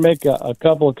wanted to make a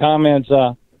couple of comments.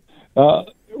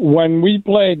 When we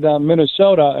played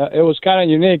Minnesota, it was kind of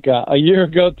unique. A year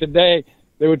ago today,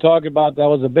 they were talking about that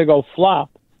was a big old flop.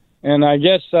 And I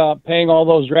guess paying all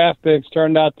those draft picks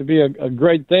turned out to be a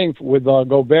great thing with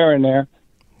Gobert in there.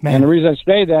 Man. And the reason I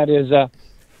say that is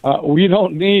we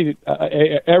don't need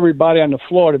everybody on the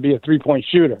floor to be a three-point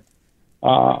shooter.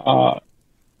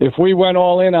 If we went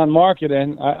all in on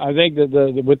marketing, I think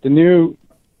that with the new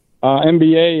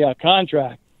NBA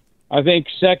contract, I think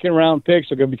second-round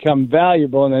picks are going to become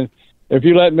valuable. And then if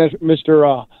you let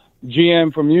Mr.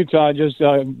 GM from Utah just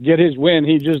get his win,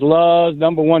 he just loves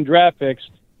number one draft picks.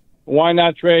 Why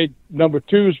not trade number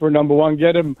twos for number one,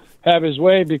 get him, have his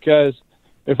way? Because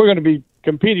if we're going to be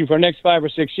competing for the next 5 or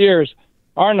 6 years,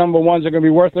 our number ones are going to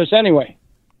be worthless anyway.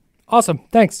 Awesome.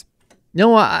 Thanks.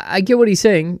 No, I get what he's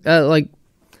saying.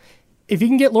 If you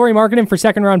can get Lauri Markkanen for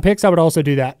second-round picks, I would also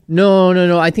do that.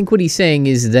 No. I think what he's saying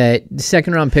is that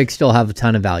second-round picks still have a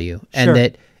ton of value. And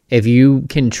that if you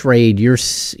can trade your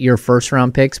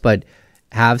first-round picks but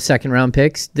have second-round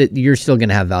picks, that you're still going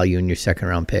to have value in your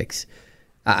second-round picks.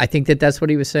 I think that's what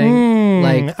he was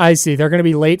saying. I see. They're going to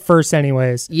be late first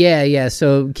anyways. Yeah.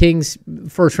 So Kings'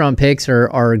 first-round picks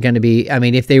are going to be, I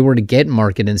mean, if they were to get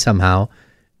Markkanen somehow,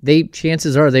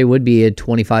 chances are they would be a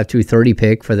 25 through 30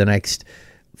 pick for the next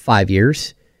 5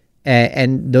 years.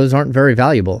 And those aren't very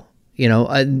valuable.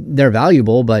 They're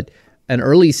valuable, but An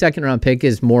early second-round pick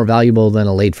is more valuable than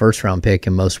a late first-round pick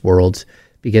in most worlds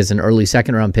because an early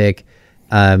second-round pick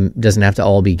doesn't have to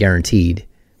all be guaranteed,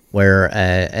 where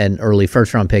an early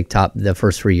first-round pick top the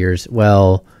first 3 years,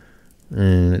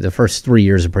 the first 3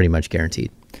 years are pretty much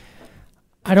guaranteed.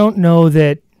 I don't know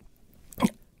that.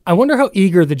 I wonder how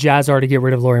eager the Jazz are to get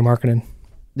rid of Lauri Markkanen.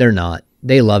 They're not.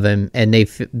 They love him, and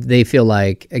they feel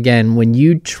like, again, when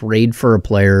you trade for a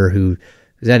player who's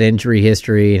had injury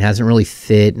history and hasn't really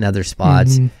fit in other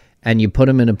spots, and you put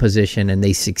them in a position and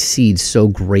they succeed so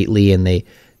greatly and they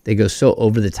go so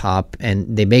over the top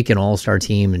and they make an all-star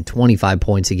team and 25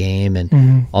 points a game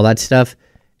and all that stuff,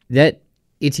 that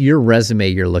it's your resume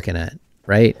you're looking at,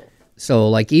 right? So,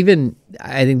 like, even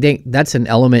I think that's an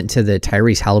element to the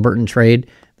Tyrese Halliburton trade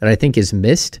that I think is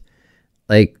missed.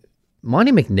 Like,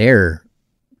 Monty McNair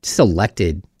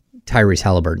selected Tyrese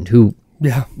Halliburton, who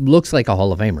looks like a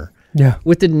Hall of Famer,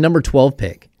 with the number 12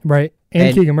 pick. Right,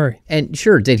 and Keegan Murray. And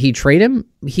sure, did he trade him?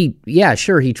 He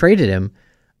traded him,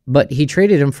 but he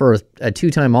traded him for a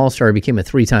two-time All-Star, became a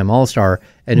three-time All-Star,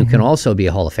 and who can also be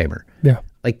a Hall of Famer. Yeah.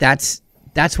 Like, that's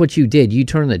what you did. You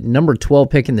turned the number 12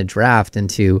 pick in the draft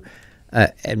into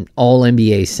an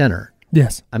all-NBA center.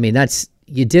 Yes. I mean,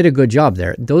 you did a good job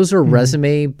there. Those are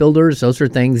resume builders. Those are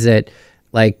things that,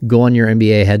 like, go on your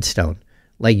NBA headstone.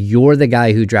 Like, you're the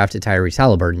guy who drafted Tyrese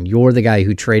Halliburton. You're the guy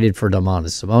who traded for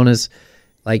Domantas Sabonis.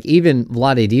 Like, even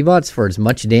Vlade Divac, for as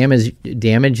much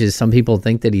damage as some people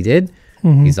think that he did,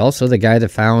 he's also the guy that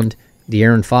found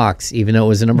De'Aaron Fox, even though it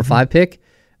was a number 5 pick.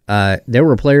 There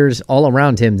were players all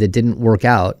around him that didn't work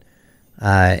out.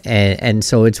 And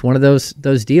so it's one of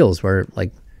those deals where,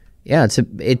 like, yeah,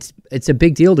 it's a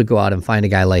big deal to go out and find a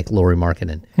guy like Lauri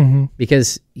Markkanen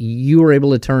because you were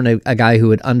able to turn a guy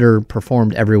who had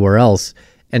underperformed everywhere else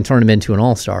and turn him into an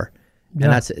all-star.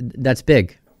 Yeah. And that's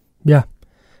big. Yeah.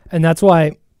 And that's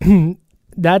why I'm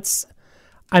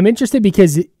interested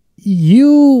because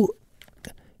you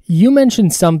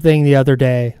mentioned something the other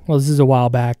day. Well, this is a while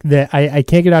back that I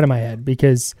can't get out of my head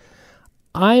because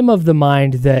I'm of the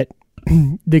mind that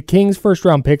the Kings'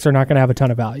 first-round picks are not going to have a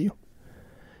ton of value.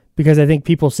 Because I think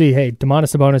people see, hey,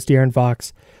 Domantas Sabonis, De'Aaron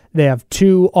Fox, they have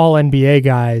 2 all-NBA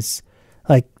guys.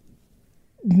 Like,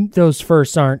 those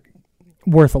firsts aren't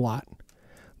worth a lot.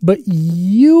 But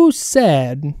you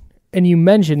said, and you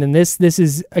mentioned, and this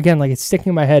is, again, like it's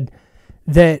sticking in my head,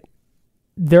 that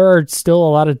there are still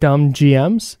a lot of dumb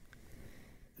GMs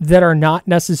that are not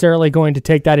necessarily going to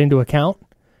take that into account.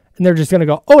 And they're just going to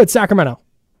go, oh, it's Sacramento.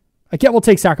 Like, yeah, we'll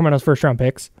take Sacramento's first-round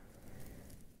picks.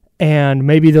 And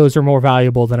maybe those are more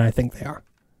valuable than I think they are.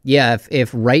 Yeah,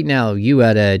 if right now you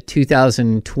had a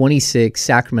 2026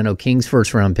 Sacramento Kings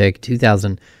first-round pick,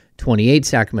 2028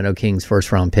 Sacramento Kings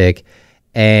first-round pick,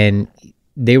 and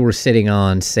they were sitting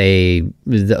on, say,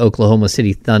 the Oklahoma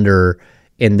City Thunder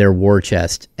in their war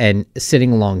chest, and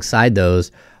sitting alongside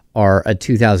those are a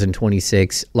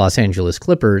 2026 Los Angeles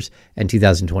Clippers and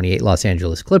 2028 Los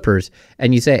Angeles Clippers,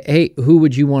 and you say, hey, who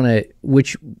would you want to,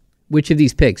 which of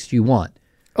these picks do you want?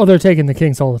 Oh, they're taking the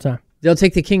Kings all the time. They'll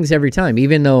take the Kings every time,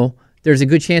 even though there's a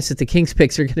good chance that the Kings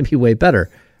picks are going to be way better.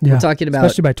 Yeah, we're talking about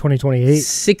especially by 2028.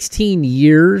 16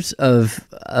 years of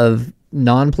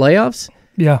non-playoffs.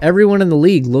 Yeah. Everyone in the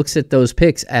league looks at those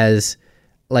picks as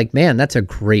like, man, that's a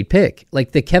great pick.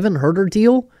 Like the Kevin Huerter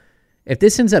deal, if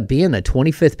this ends up being the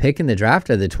 25th pick in the draft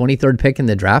or the 23rd pick in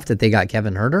the draft that they got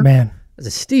Kevin Huerter, man, it's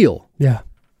a steal. Yeah.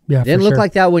 Yeah. It didn't look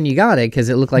like that when you got it because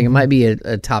it looked like it might be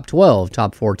a top 12,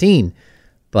 top 14.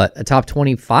 But a top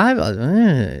 25,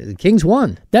 the Kings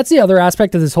won. That's the other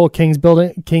aspect of this whole Kings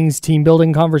team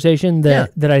building conversation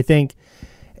that I think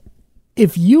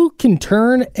if you can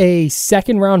turn a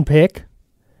second round pick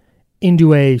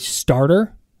into a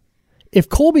starter, if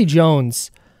Colby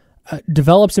Jones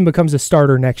develops and becomes a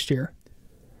starter next year,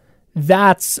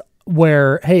 that's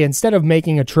where, hey, instead of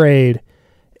making a trade,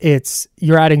 it's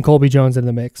you're adding Colby Jones in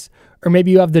the mix. Or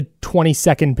maybe you have the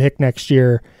 22nd pick next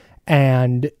year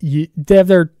and they have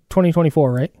their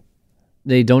 2024, right?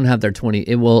 They don't have their 20.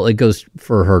 It goes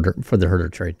for the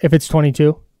Huerter trade. If it's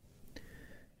 22?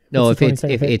 No, if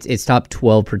it's top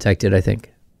 12 protected, I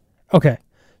think. Okay.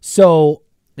 So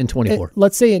in 24.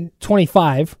 Let's say in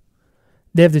 25,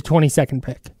 they have the 22nd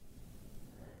pick.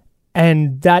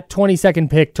 And that 22nd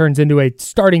pick turns into a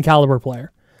starting caliber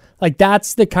player. Like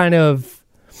that's the kind of,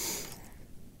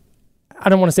 I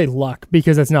don't want to say luck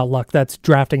because that's not luck. That's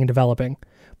drafting and developing.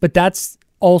 But that's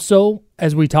also,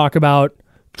 as we talk about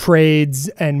trades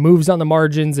and moves on the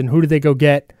margins and who do they go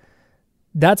get,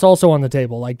 that's also on the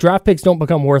table. Like draft picks don't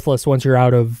become worthless once you're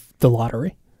out of the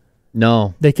lottery.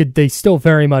 No. They still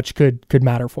very much could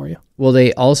matter for you. Well,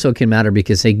 they also can matter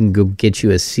because they can go get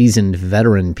you a seasoned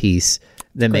veteran piece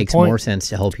that makes more sense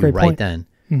to help you right then.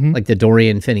 Like the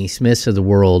Dorian Finney-Smiths of the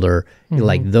world, or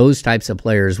like those types of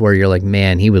players where you're like,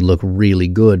 man, he would look really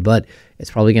good, but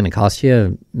it's probably going to cost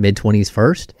you mid-20s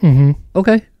first.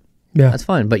 Okay. Yeah. That's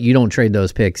fine. But you don't trade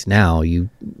those picks now. You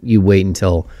wait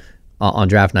until on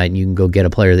draft night and you can go get a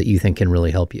player that you think can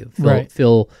really help you.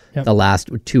 Fill the last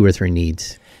 2 or 3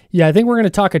 needs. Yeah, I think we're going to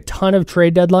talk a ton of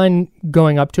trade deadline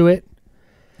going up to it.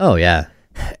 Oh, yeah.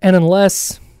 And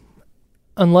unless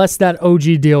that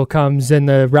OG deal comes and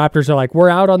the Raptors are like, we're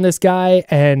out on this guy,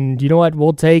 and you know what,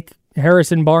 we'll take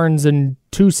Harrison Barnes and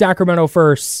 2 Sacramento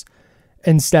firsts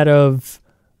instead of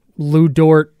Lou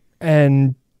Dort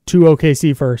and 2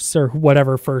 OKC firsts, or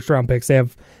whatever first round picks. They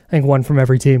have, I think, 1 from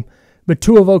every team. But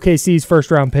 2 of OKC's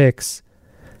first round picks,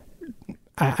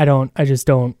 I don't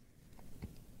know,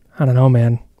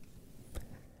 man.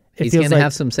 He's going to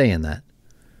have some say in that.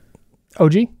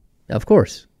 OG? Of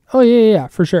course. Oh, yeah,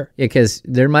 for sure. Yeah, because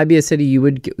there might be a city you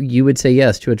would say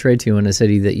yes to a trade to, and a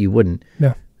city that you wouldn't.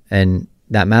 Yeah. And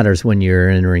that matters when you're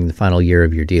entering the final year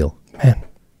of your deal. Man.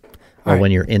 Or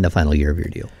when you're in the final year of your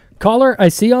deal. Caller, I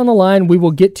see you on the line. We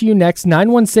will get to you next.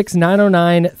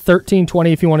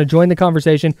 916-909-1320 if you want to join the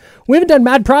conversation. We haven't done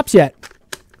Mad Props yet.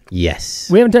 Yes.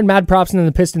 We haven't done Mad Props, and then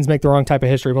the Pistons make the wrong type of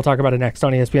history. We'll talk about it next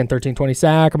on ESPN 1320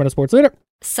 Sacramento Sports Leader.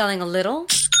 Selling a little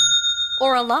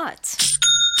or a lot?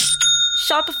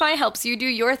 Shopify helps you do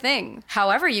your thing,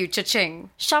 however you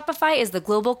cha-ching. Shopify is the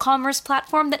global commerce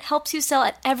platform that helps you sell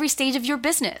at every stage of your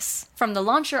business. From the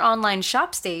launch your online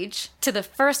shop stage, to the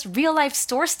first real-life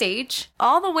store stage,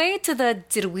 all the way to the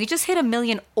did we just hit 1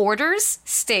 million orders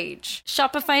stage.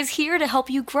 Shopify's here to help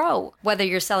you grow. Whether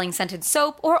you're selling scented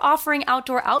soap or offering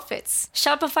outdoor outfits,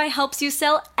 Shopify helps you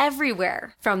sell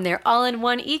everywhere. From their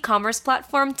all-in-one e-commerce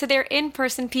platform to their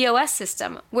in-person POS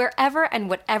system, wherever and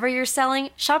whatever you're selling,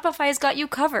 Shopify's got you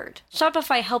covered.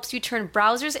 Shopify helps you turn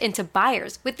browsers into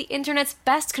buyers with the internet's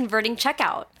best converting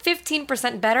checkout.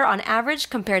 15% better on average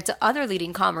compared to other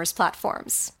leading commerce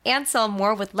platforms. And sell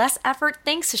more with less effort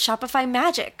thanks to Shopify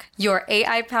Magic, your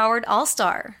AI-powered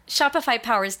all-star. Shopify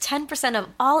powers 10% of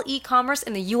all e-commerce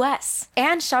in the U.S.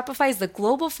 And Shopify is the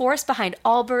global force behind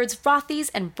Allbirds, Rothy's,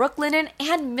 and Brooklinen,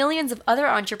 and millions of other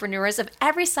entrepreneurs of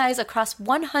every size across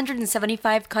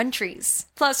 175 countries.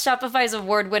 Plus, Shopify's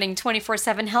award-winning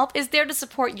 24/7 help is there to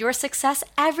support your success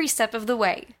every step of the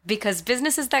way. Because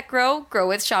businesses that grow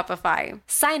with Shopify.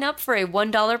 Sign up for a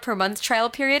 $1 per month trial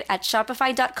period at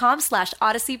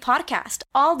shopify.com/Odyssey Podcast,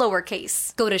 all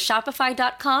lowercase. Go to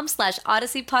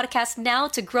shopify.com/Odyssey Podcast now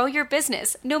to grow your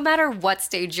business, no matter what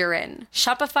stage you're in.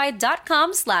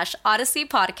 Shopify.com/Odyssey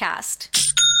Podcast.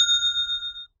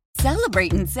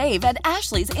 Celebrate and save at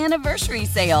Ashley's Anniversary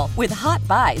Sale. With Hot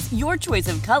Buys, your choice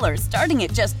of colors starting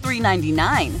at just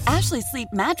 $3.99. Ashley Sleep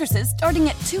mattresses starting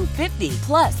at $2.50.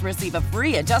 Plus, receive a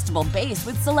free adjustable base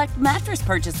with select mattress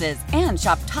purchases. And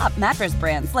shop top mattress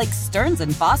brands like Stearns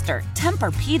 & Foster,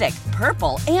 Tempur-Pedic,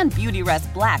 Purple, and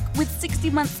Beautyrest Black with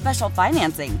 60-month special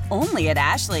financing. Only at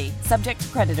Ashley. Subject to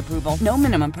credit approval. No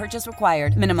minimum purchase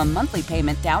required. Minimum monthly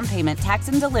payment, down payment, tax,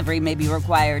 and delivery may be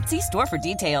required. See store for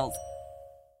details.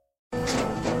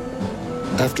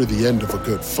 After the end of a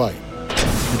good fight,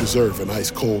 you deserve an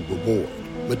ice-cold reward.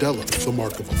 Modelo is the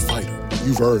mark of a fighter.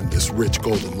 You've earned this rich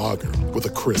golden lager with a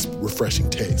crisp, refreshing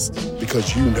taste.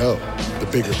 Because you know, the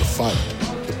bigger the fight,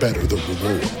 the better the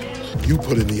reward. You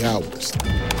put in the hours,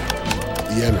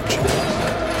 the energy,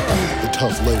 the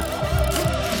tough labor.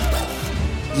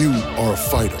 You are a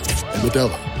fighter, and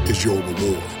Modelo is your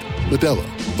reward. Modelo,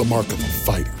 the mark of a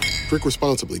fighter. Drink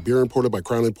responsibly. Beer imported by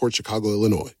Crown Imports, Chicago,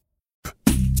 Illinois.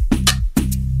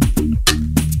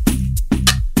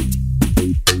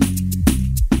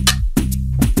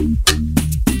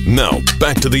 Now,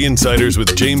 back to the Insiders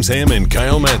with James Ham and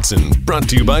Kyle Madsen. Brought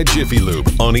to you by Jiffy Lube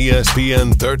on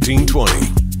ESPN 1320.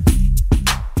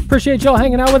 Appreciate y'all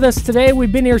hanging out with us today.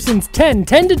 We've been here since 10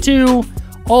 to 2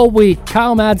 all week.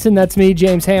 Kyle Madsen, that's me.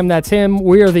 James Ham, that's him.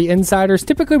 We are the Insiders.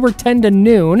 Typically, we're 10 to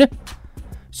noon.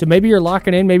 So maybe you're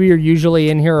locking in. Maybe you're usually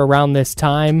in here around this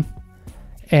time.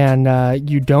 And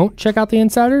you don't check out the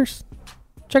Insiders?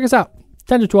 Check us out.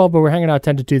 10 to 12, but we're hanging out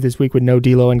 10 to 2 this week with no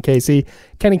D'Lo and KC.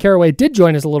 Kenny Caraway did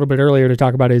join us a little bit earlier to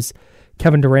talk about his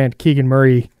Kevin Durant, Keegan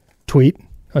Murray tweet.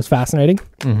 That was fascinating.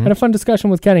 Had a fun discussion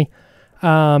with Kenny.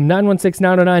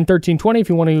 916-909-1320 if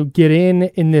you want to get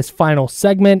in this final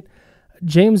segment.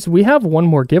 James, we have one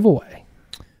more giveaway.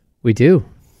 We do.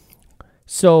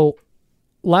 So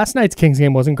last night's Kings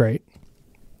game wasn't great.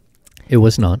 It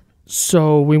was not.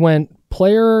 So we went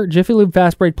Jiffy Lube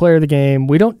Fast Break Player of the Game.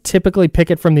 We don't typically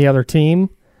pick it from the other team,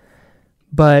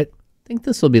 but think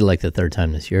this will be like the third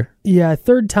time this year. Yeah,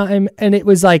 third time. And it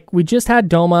was like we just had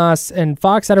Domas, and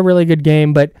Fox had a really good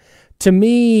game. But to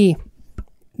me,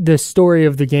 the story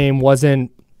of the game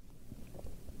wasn't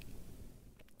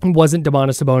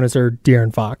Domantas Sabonis or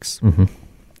De'Aaron Fox. Mm-hmm.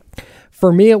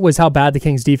 For me, it was how bad the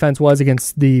Kings defense was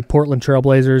against the Portland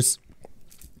Trailblazers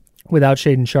without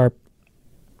Shaedon Sharpe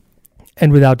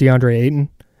and without DeAndre Ayton.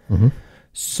 Mm-hmm.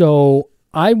 So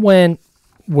I went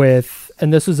with,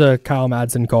 and this was a Kyle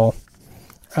Madsen call,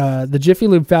 the Jiffy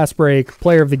Lube Fast Break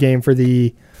player of the game for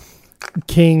the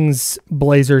Kings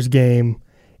Blazers game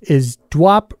is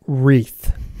Dwap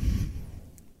Reith,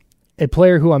 a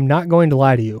player who I'm not going to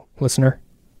lie to you, listener,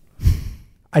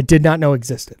 I did not know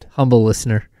existed. Humble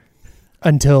listener.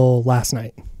 Until last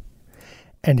night.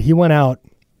 And he went out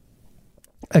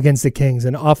against the Kings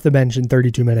and off the bench in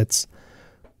 32 minutes,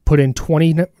 put in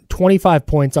 25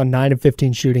 points on 9 of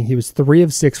 15 shooting. He was 3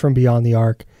 of 6 from beyond the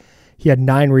arc. He had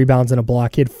 9 rebounds and a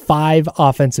block. He had 5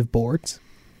 offensive boards.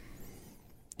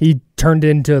 He turned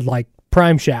into like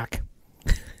Prime Shaq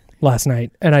last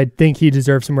night, and I think he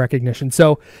deserves some recognition.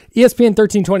 So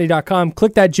ESPN1320.com,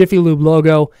 click that Jiffy Lube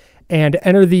logo and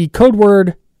enter the code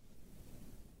word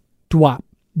DWAP.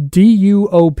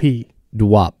 D-U-O-P.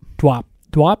 DWAP. DWAP.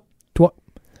 DWAP. DWAP.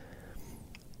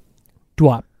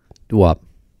 DWAP. DWAP.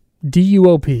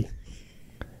 D-U-O-P.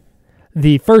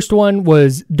 The first one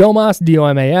was Domas,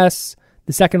 D-O-M-A-S.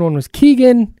 The second one was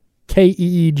Keegan,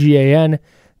 K-E-E-G-A-N.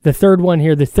 The third one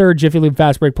here, the third Jiffy Lube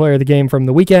Fast Break player of the game from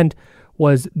the weekend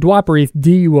was Dwap Reith,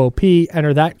 D-U-O-P.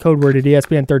 Enter that code word at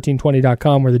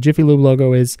ESPN1320.com where the Jiffy Lube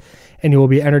logo is, and you will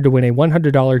be entered to win a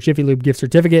 $100 Jiffy Lube gift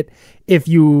certificate. If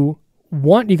you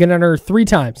want, you can enter 3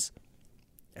 times.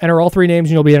 Enter all 3 names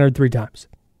and you'll be entered 3 times.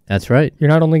 That's right. You're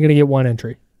not only going to get 1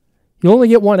 entry. You only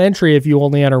get 1 entry if you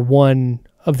only enter 1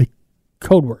 of the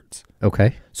code words.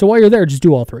 Okay. So while you're there, just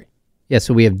do all 3. Yeah,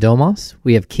 so we have Domas,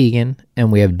 we have Keegan,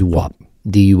 and we have Dwap.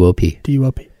 D-U-O-P.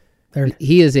 D-U-O-P. There it is.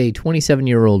 He is a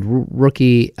 27-year-old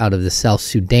rookie out of the South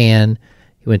Sudan.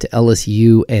 He went to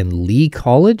LSU and Lee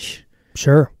College.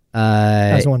 Sure.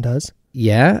 As one does.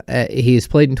 Yeah. He has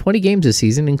played in 20 games this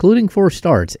season, including 4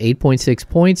 starts, 8.6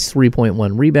 points,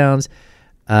 3.1 rebounds,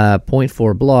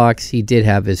 0.4 blocks. He did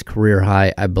have his career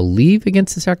high, I believe,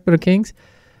 against the Sacramento Kings.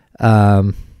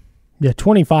 Yeah,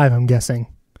 25, I'm guessing.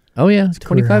 Oh, yeah.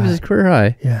 25 is his career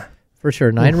high. Yeah. For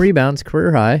sure. 9 rebounds,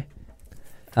 career high.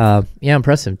 Yeah,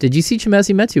 impressive. Did you see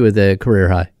Chimezie Metu with a career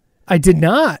high? I did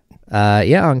not.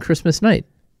 Yeah, on Christmas night.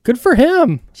 Good for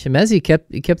him. Chimezie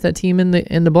kept that team in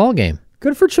the ball game.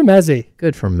 Good for Chimezie.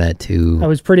 Good for Metu. I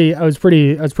was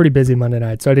pretty busy Monday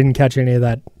night, so I didn't catch any of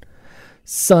that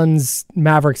Suns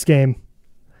Mavericks game.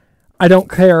 I don't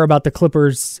care about the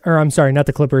Clippers, or I'm sorry, not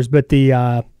the Clippers, but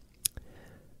the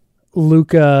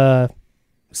Luka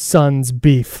Suns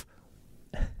beef.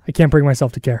 I can't bring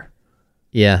myself to care.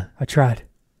 Yeah. I tried.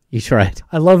 You tried.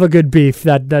 I love a good beef.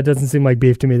 That doesn't seem like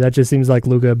beef to me. That just seems like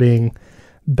Luka being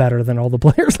better than all the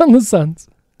players on the Suns.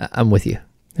 I'm with you.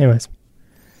 Anyways.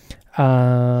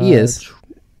 He is.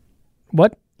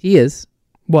 What? He is.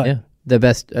 What? Yeah. The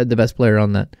best player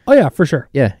on that. Oh, yeah, for sure.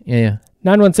 Yeah.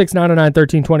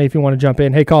 916-909-1320 if you want to jump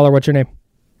in. Hey, caller, what's your name?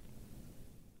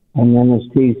 My name is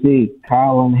TC.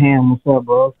 Kyle and Ham. What's up,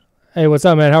 bro? Hey, what's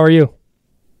up, man? How are you?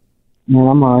 Man,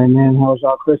 I'm all right, man. How was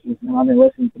y'all Christmas, man? I've been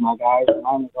listening to my guys.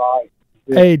 Mine is all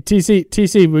right. Hey,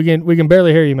 TC, we can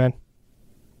barely hear you, man.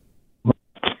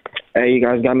 Hey, you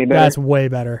guys got me better? That's way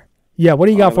better. Yeah, what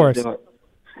do you got for us?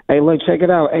 Hey, look, check it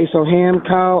out. Hey, so Ham,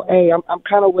 Kyle, hey, I'm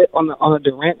kind of with on the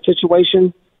Durant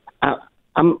situation. I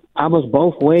was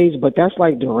both ways, but that's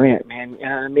like Durant, man. You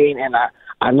know what I mean? And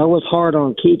I know it's hard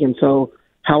on Keegan. So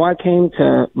how I came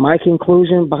to my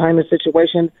conclusion behind the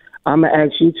situation, I'm going to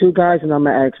ask you 2 guys, and I'm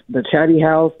going to ask the Chatty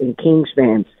House and Kings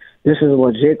fans. This is a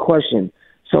legit question.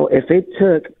 So if it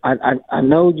took, I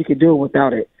know you could do it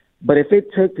without it, but if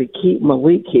it took to keep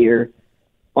Malik here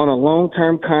on a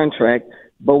long-term contract,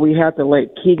 but we have to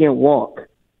let Keegan walk,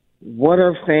 what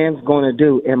are fans going to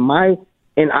do?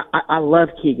 I love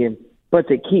Keegan, but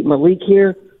to keep Malik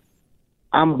here,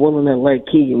 I'm willing to let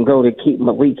Keegan go to keep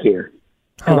Malik here.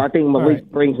 Because I think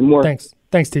Malik brings more. Thanks,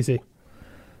 TC.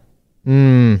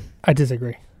 I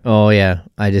disagree. Oh, yeah,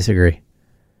 I disagree.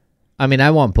 I mean,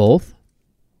 I want both.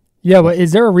 Yeah, but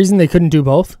is there a reason they couldn't do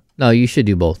both? No, you should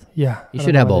do both. Yeah. You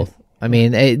should have both. I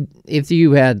mean, if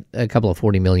you had a couple of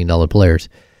 $40 million players.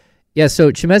 Yeah,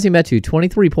 so Chimezie Metu,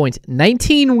 23 points,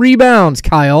 19 rebounds,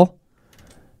 Kyle.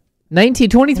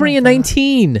 23 and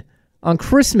 19 on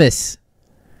Christmas.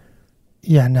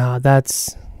 Yeah, no,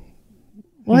 that's...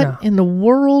 What in the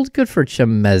world? Good for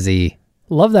Chimezie.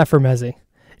 Love that for Mezzi.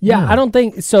 Yeah, I don't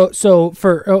think so. So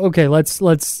for okay, let's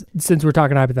since we're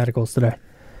talking hypotheticals today,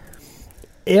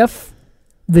 if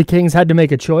the Kings had to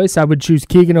make a choice, I would choose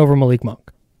Keegan over Malik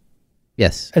Monk.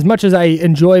 Yes. As much as I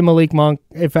enjoy Malik Monk,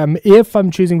 if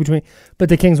I'm choosing between, but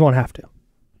the Kings won't have to.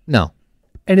 No.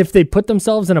 And if they put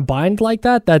themselves in a bind like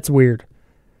that, that's weird.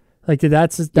 Like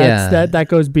that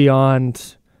goes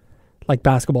beyond like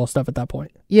basketball stuff at that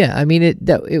point. Yeah, I mean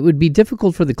it would be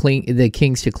difficult for the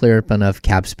Kings to clear up enough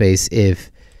cap space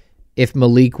if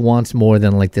Malik wants more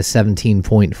than like the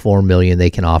 $17.4 million they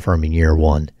can offer him in year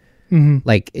one. Mm-hmm.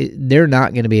 Like they're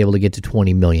not going to be able to get to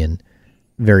 $20 million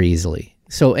very easily.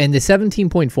 So, and the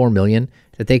 $17.4 million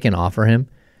that they can offer him,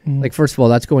 like first of all,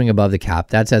 that's going above the cap.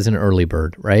 That's as an early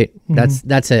bird, right? Mm-hmm.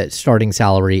 That's a starting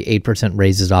salary. 8%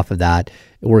 raises off of that.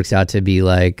 It works out to be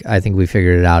like, I think we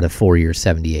figured it out, a 4 year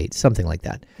 78, something like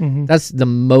that. Mm-hmm. That's the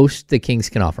most the Kings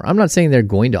can offer. I'm not saying they're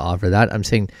going to offer that. I'm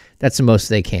saying that's the most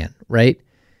they can, right?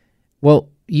 Well,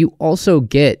 you also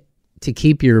get to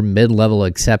keep your mid-level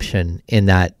exception in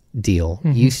that deal.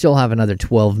 Mm-hmm. You still have another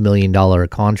 $12 million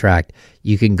contract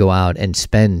you can go out and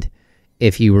spend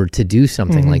if you were to do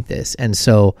something like this. And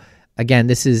so, again,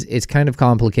 it's kind of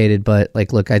complicated, but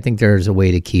like, look, I think there's a way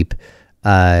to keep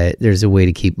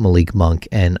Malik Monk,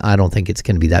 and I don't think it's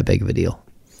going to be that big of a deal.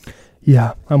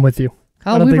 Yeah, I'm with you.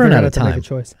 Kyle, we've run out of time. Make a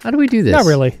choice. How do we do this? Not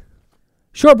really.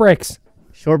 Short breaks.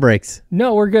 Short breaks.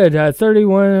 No, we're good.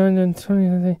 31 and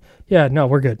 20. Yeah, no,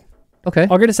 we're good. Okay.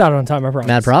 I'll get us out on time, I promise.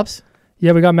 Mad props?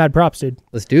 Yeah, we got mad props, dude.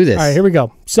 Let's do this. All right, here we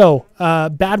go. So,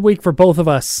 bad week for both of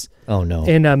us. Oh, no.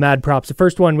 In mad props. The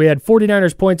first one, we had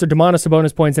 49ers points or Domantas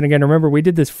Sabonis points. And again, remember, we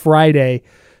did this Friday.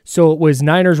 So it was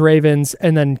Niners, Ravens,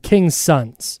 and then Kings,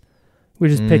 Suns. We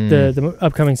just picked the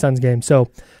upcoming Suns game. So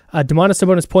Domantas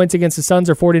Sabonis points against the Suns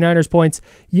or 49ers points.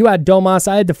 You had Domas.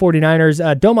 I had the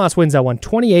 49ers. Domas wins that one,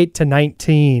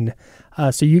 28-19.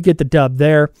 So you get the dub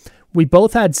there. We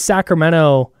both had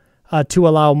Sacramento to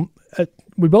allow...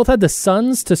 we both had the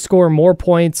Suns to score more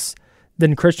points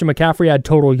than Christian McCaffrey had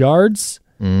total yards.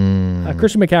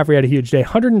 Christian McCaffrey had a huge day.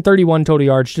 131 total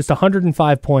yards, just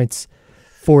 105 points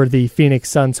for the Phoenix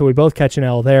Suns. So we both catch an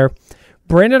L there.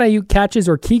 Brandon Ayuk catches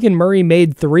or Keegan Murray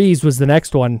made threes was the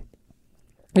next one.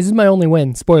 This is my only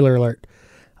win. Spoiler alert.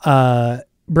 Brandon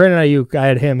Ayuk, I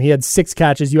had him. He had 6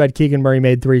 catches. You had Keegan Murray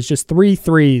made threes. Just 3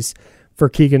 threes for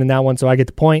Keegan in that one, so I get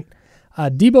the point.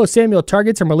 Deebo Samuel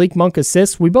targets or Malik Monk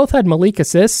assists. We both had Malik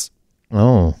assists.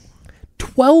 Oh.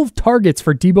 12 targets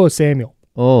for Deebo Samuel.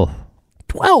 Oh.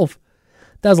 12.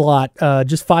 That was a lot.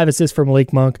 Just 5 assists for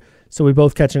Malik Monk, so we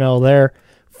both catch an L there.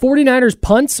 49ers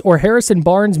punts or Harrison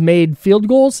Barnes made field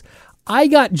goals. I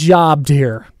got jobbed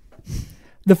here.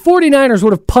 The 49ers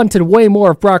would have punted way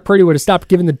more if Brock Purdy would have stopped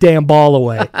giving the damn ball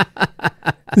away.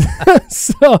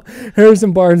 So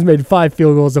Harrison Barnes made 5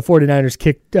 field goals. The 49ers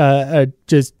kicked,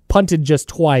 just punted just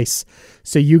twice.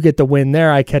 So you get the win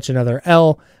there. I catch another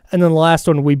L. And then the last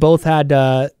one, we both had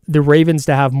the Ravens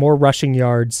to have more rushing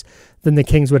yards than the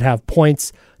Kings would have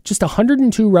points. Just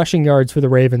 102 rushing yards for the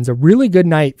Ravens. A really good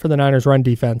night for the Niners run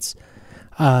defense.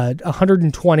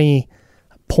 120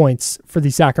 points for the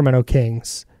Sacramento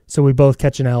Kings. So we both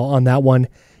catch an L on that one.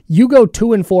 You go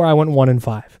 2-4. I went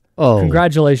 1-5. Oh,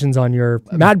 congratulations on your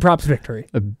Mad Props victory.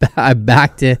 I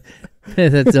backed it.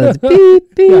 That's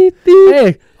beep, beep, beep.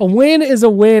 Hey, a win is a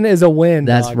win is a win.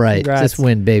 That's dog. right. Congrats. Just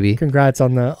win, baby. Congrats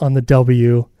on the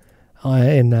W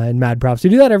in Mad Props. We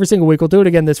do that every single week. We'll do it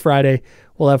again this Friday.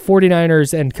 We'll have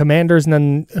 49ers and Commanders, and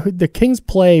then the Kings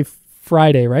play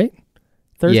Friday, right?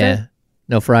 Thursday? Yeah.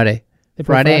 No, Friday.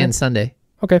 Friday and Sunday.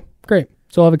 Okay, great.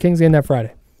 So we'll have a Kings game that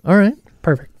Friday. All right.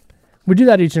 Perfect. We do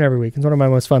that each and every week. It's one of my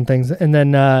most fun things. And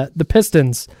then the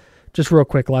Pistons, just real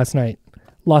quick, last night,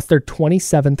 lost their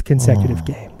 27th consecutive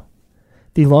game.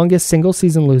 The longest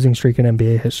single-season losing streak in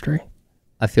NBA history.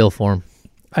 I feel for him.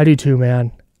 I do too,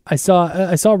 man. I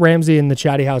saw Ramsey in the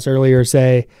Chatty House earlier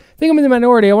say, I think I'm in the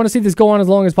minority. I want to see this go on as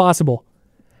long as possible.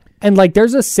 And, like,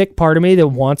 there's a sick part of me that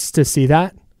wants to see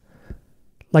that.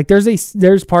 Like,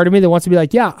 there's part of me that wants to be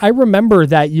like, yeah, I remember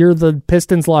that year the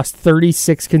Pistons lost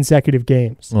 36 consecutive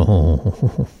games.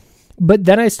 Oh. But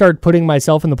then I start putting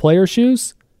myself in the player's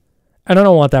shoes, and I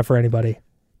don't want that for anybody.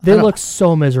 They look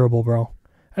so miserable, bro.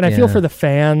 And I feel for the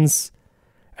fans,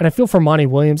 and I feel for Monty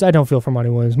Williams. I don't feel for Monty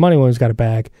Williams. Monty Williams got a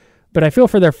bag. But I feel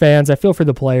for their fans. I feel for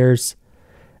the players.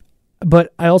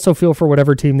 But I also feel for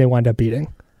whatever team they wind up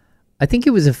beating. I think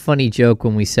it was a funny joke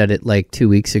when we said it like 2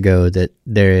 weeks ago that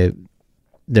there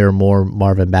are more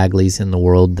Marvin Bagleys in the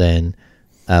world than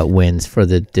wins for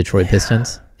the Detroit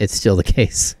Pistons. It's still the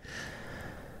case.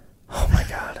 Oh, my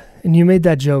God. And you made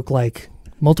that joke like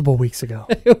multiple weeks ago.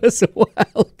 It was a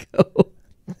while ago.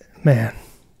 Man,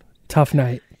 tough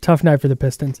night. Tough night for the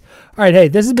Pistons. All right, hey,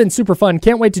 this has been super fun.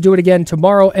 Can't wait to do it again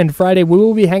tomorrow and Friday. We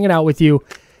will be hanging out with you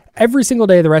every single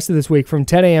day the rest of this week from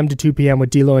 10 a.m. to 2 p.m. with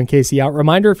D'Lo and Casey out.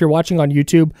 Reminder, if you're watching on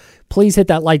YouTube, please hit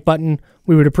that like button.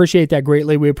 We would appreciate that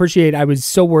greatly. I was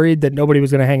so worried that nobody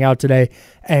was going to hang out today,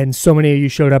 and so many of you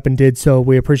showed up and did, so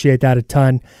we appreciate that a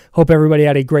ton. Hope everybody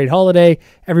had a great holiday.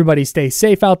 Everybody stay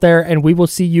safe out there, and we will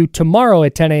see you tomorrow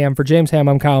at 10 a.m. For James Ham,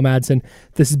 I'm Kyle Madsen.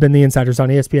 This has been The Insiders on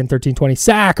ESPN 1320,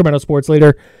 Sacramento Sports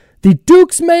Leader. The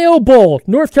Duke's Mayo Bowl,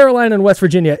 North Carolina and West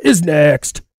Virginia, is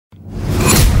next.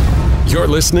 You're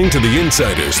listening to The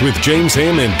Insiders with James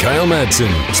Ham and Kyle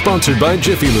Madsen, sponsored by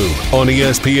Jiffy Lube on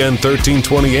ESPN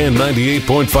 1320 and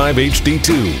 98.5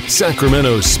 HD2,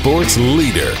 Sacramento's sports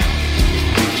leader.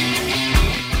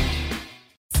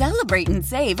 Celebrate and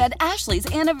save at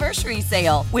Ashley's Anniversary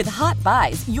Sale. With Hot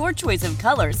Buys, your choice of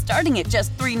colors starting at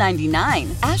just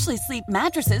 $3.99. Ashley Sleep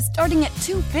mattresses starting at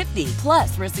 $2.50.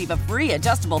 Plus, receive a free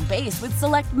adjustable base with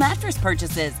select mattress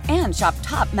purchases. And shop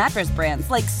top mattress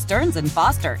brands like Stearns &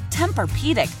 Foster,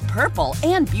 Tempur-Pedic, Purple,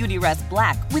 and Beautyrest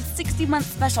Black with 60-month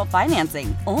special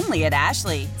financing. Only at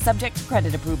Ashley. Subject to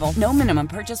credit approval. No minimum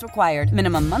purchase required.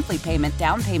 Minimum monthly payment,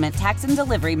 down payment, tax, and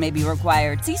delivery may be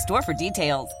required. See store for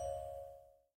details.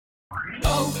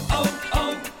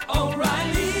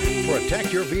 O'Reilly.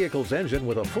 Protect your vehicle's engine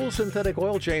with a full synthetic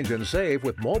oil change and save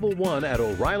with Mobil 1 at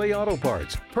O'Reilly Auto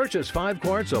Parts. Purchase 5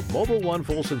 quarts of Mobil 1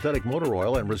 full synthetic motor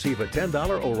oil and receive a $10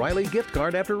 O'Reilly gift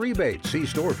card after rebate. See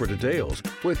store for details.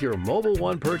 With your Mobil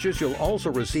 1 purchase, you'll also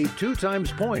receive 2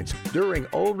 times points during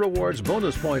Old Rewards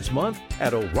Bonus Points Month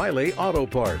at O'Reilly Auto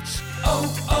Parts.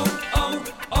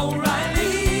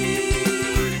 O'Reilly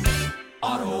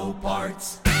Auto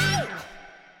Parts.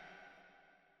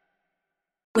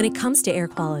 When it comes to air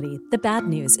quality, the bad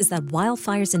news is that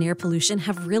wildfires and air pollution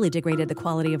have really degraded the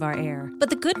quality of our air. But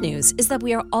the good news is that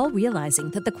we are all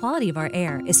realizing that the quality of our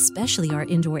air, especially our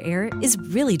indoor air, is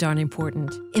really darn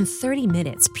important. In 30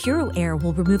 minutes, Puro Air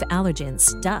will remove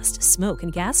allergens, dust, smoke,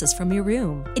 and gases from your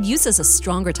room. It uses a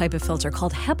stronger type of filter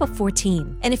called HEPA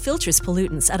 14, and it filters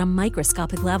pollutants at a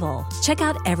microscopic level. Check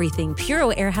out everything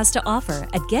Puro Air has to offer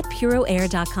at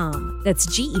getpuroair.com. That's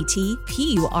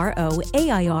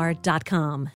GETPUROAIR.com.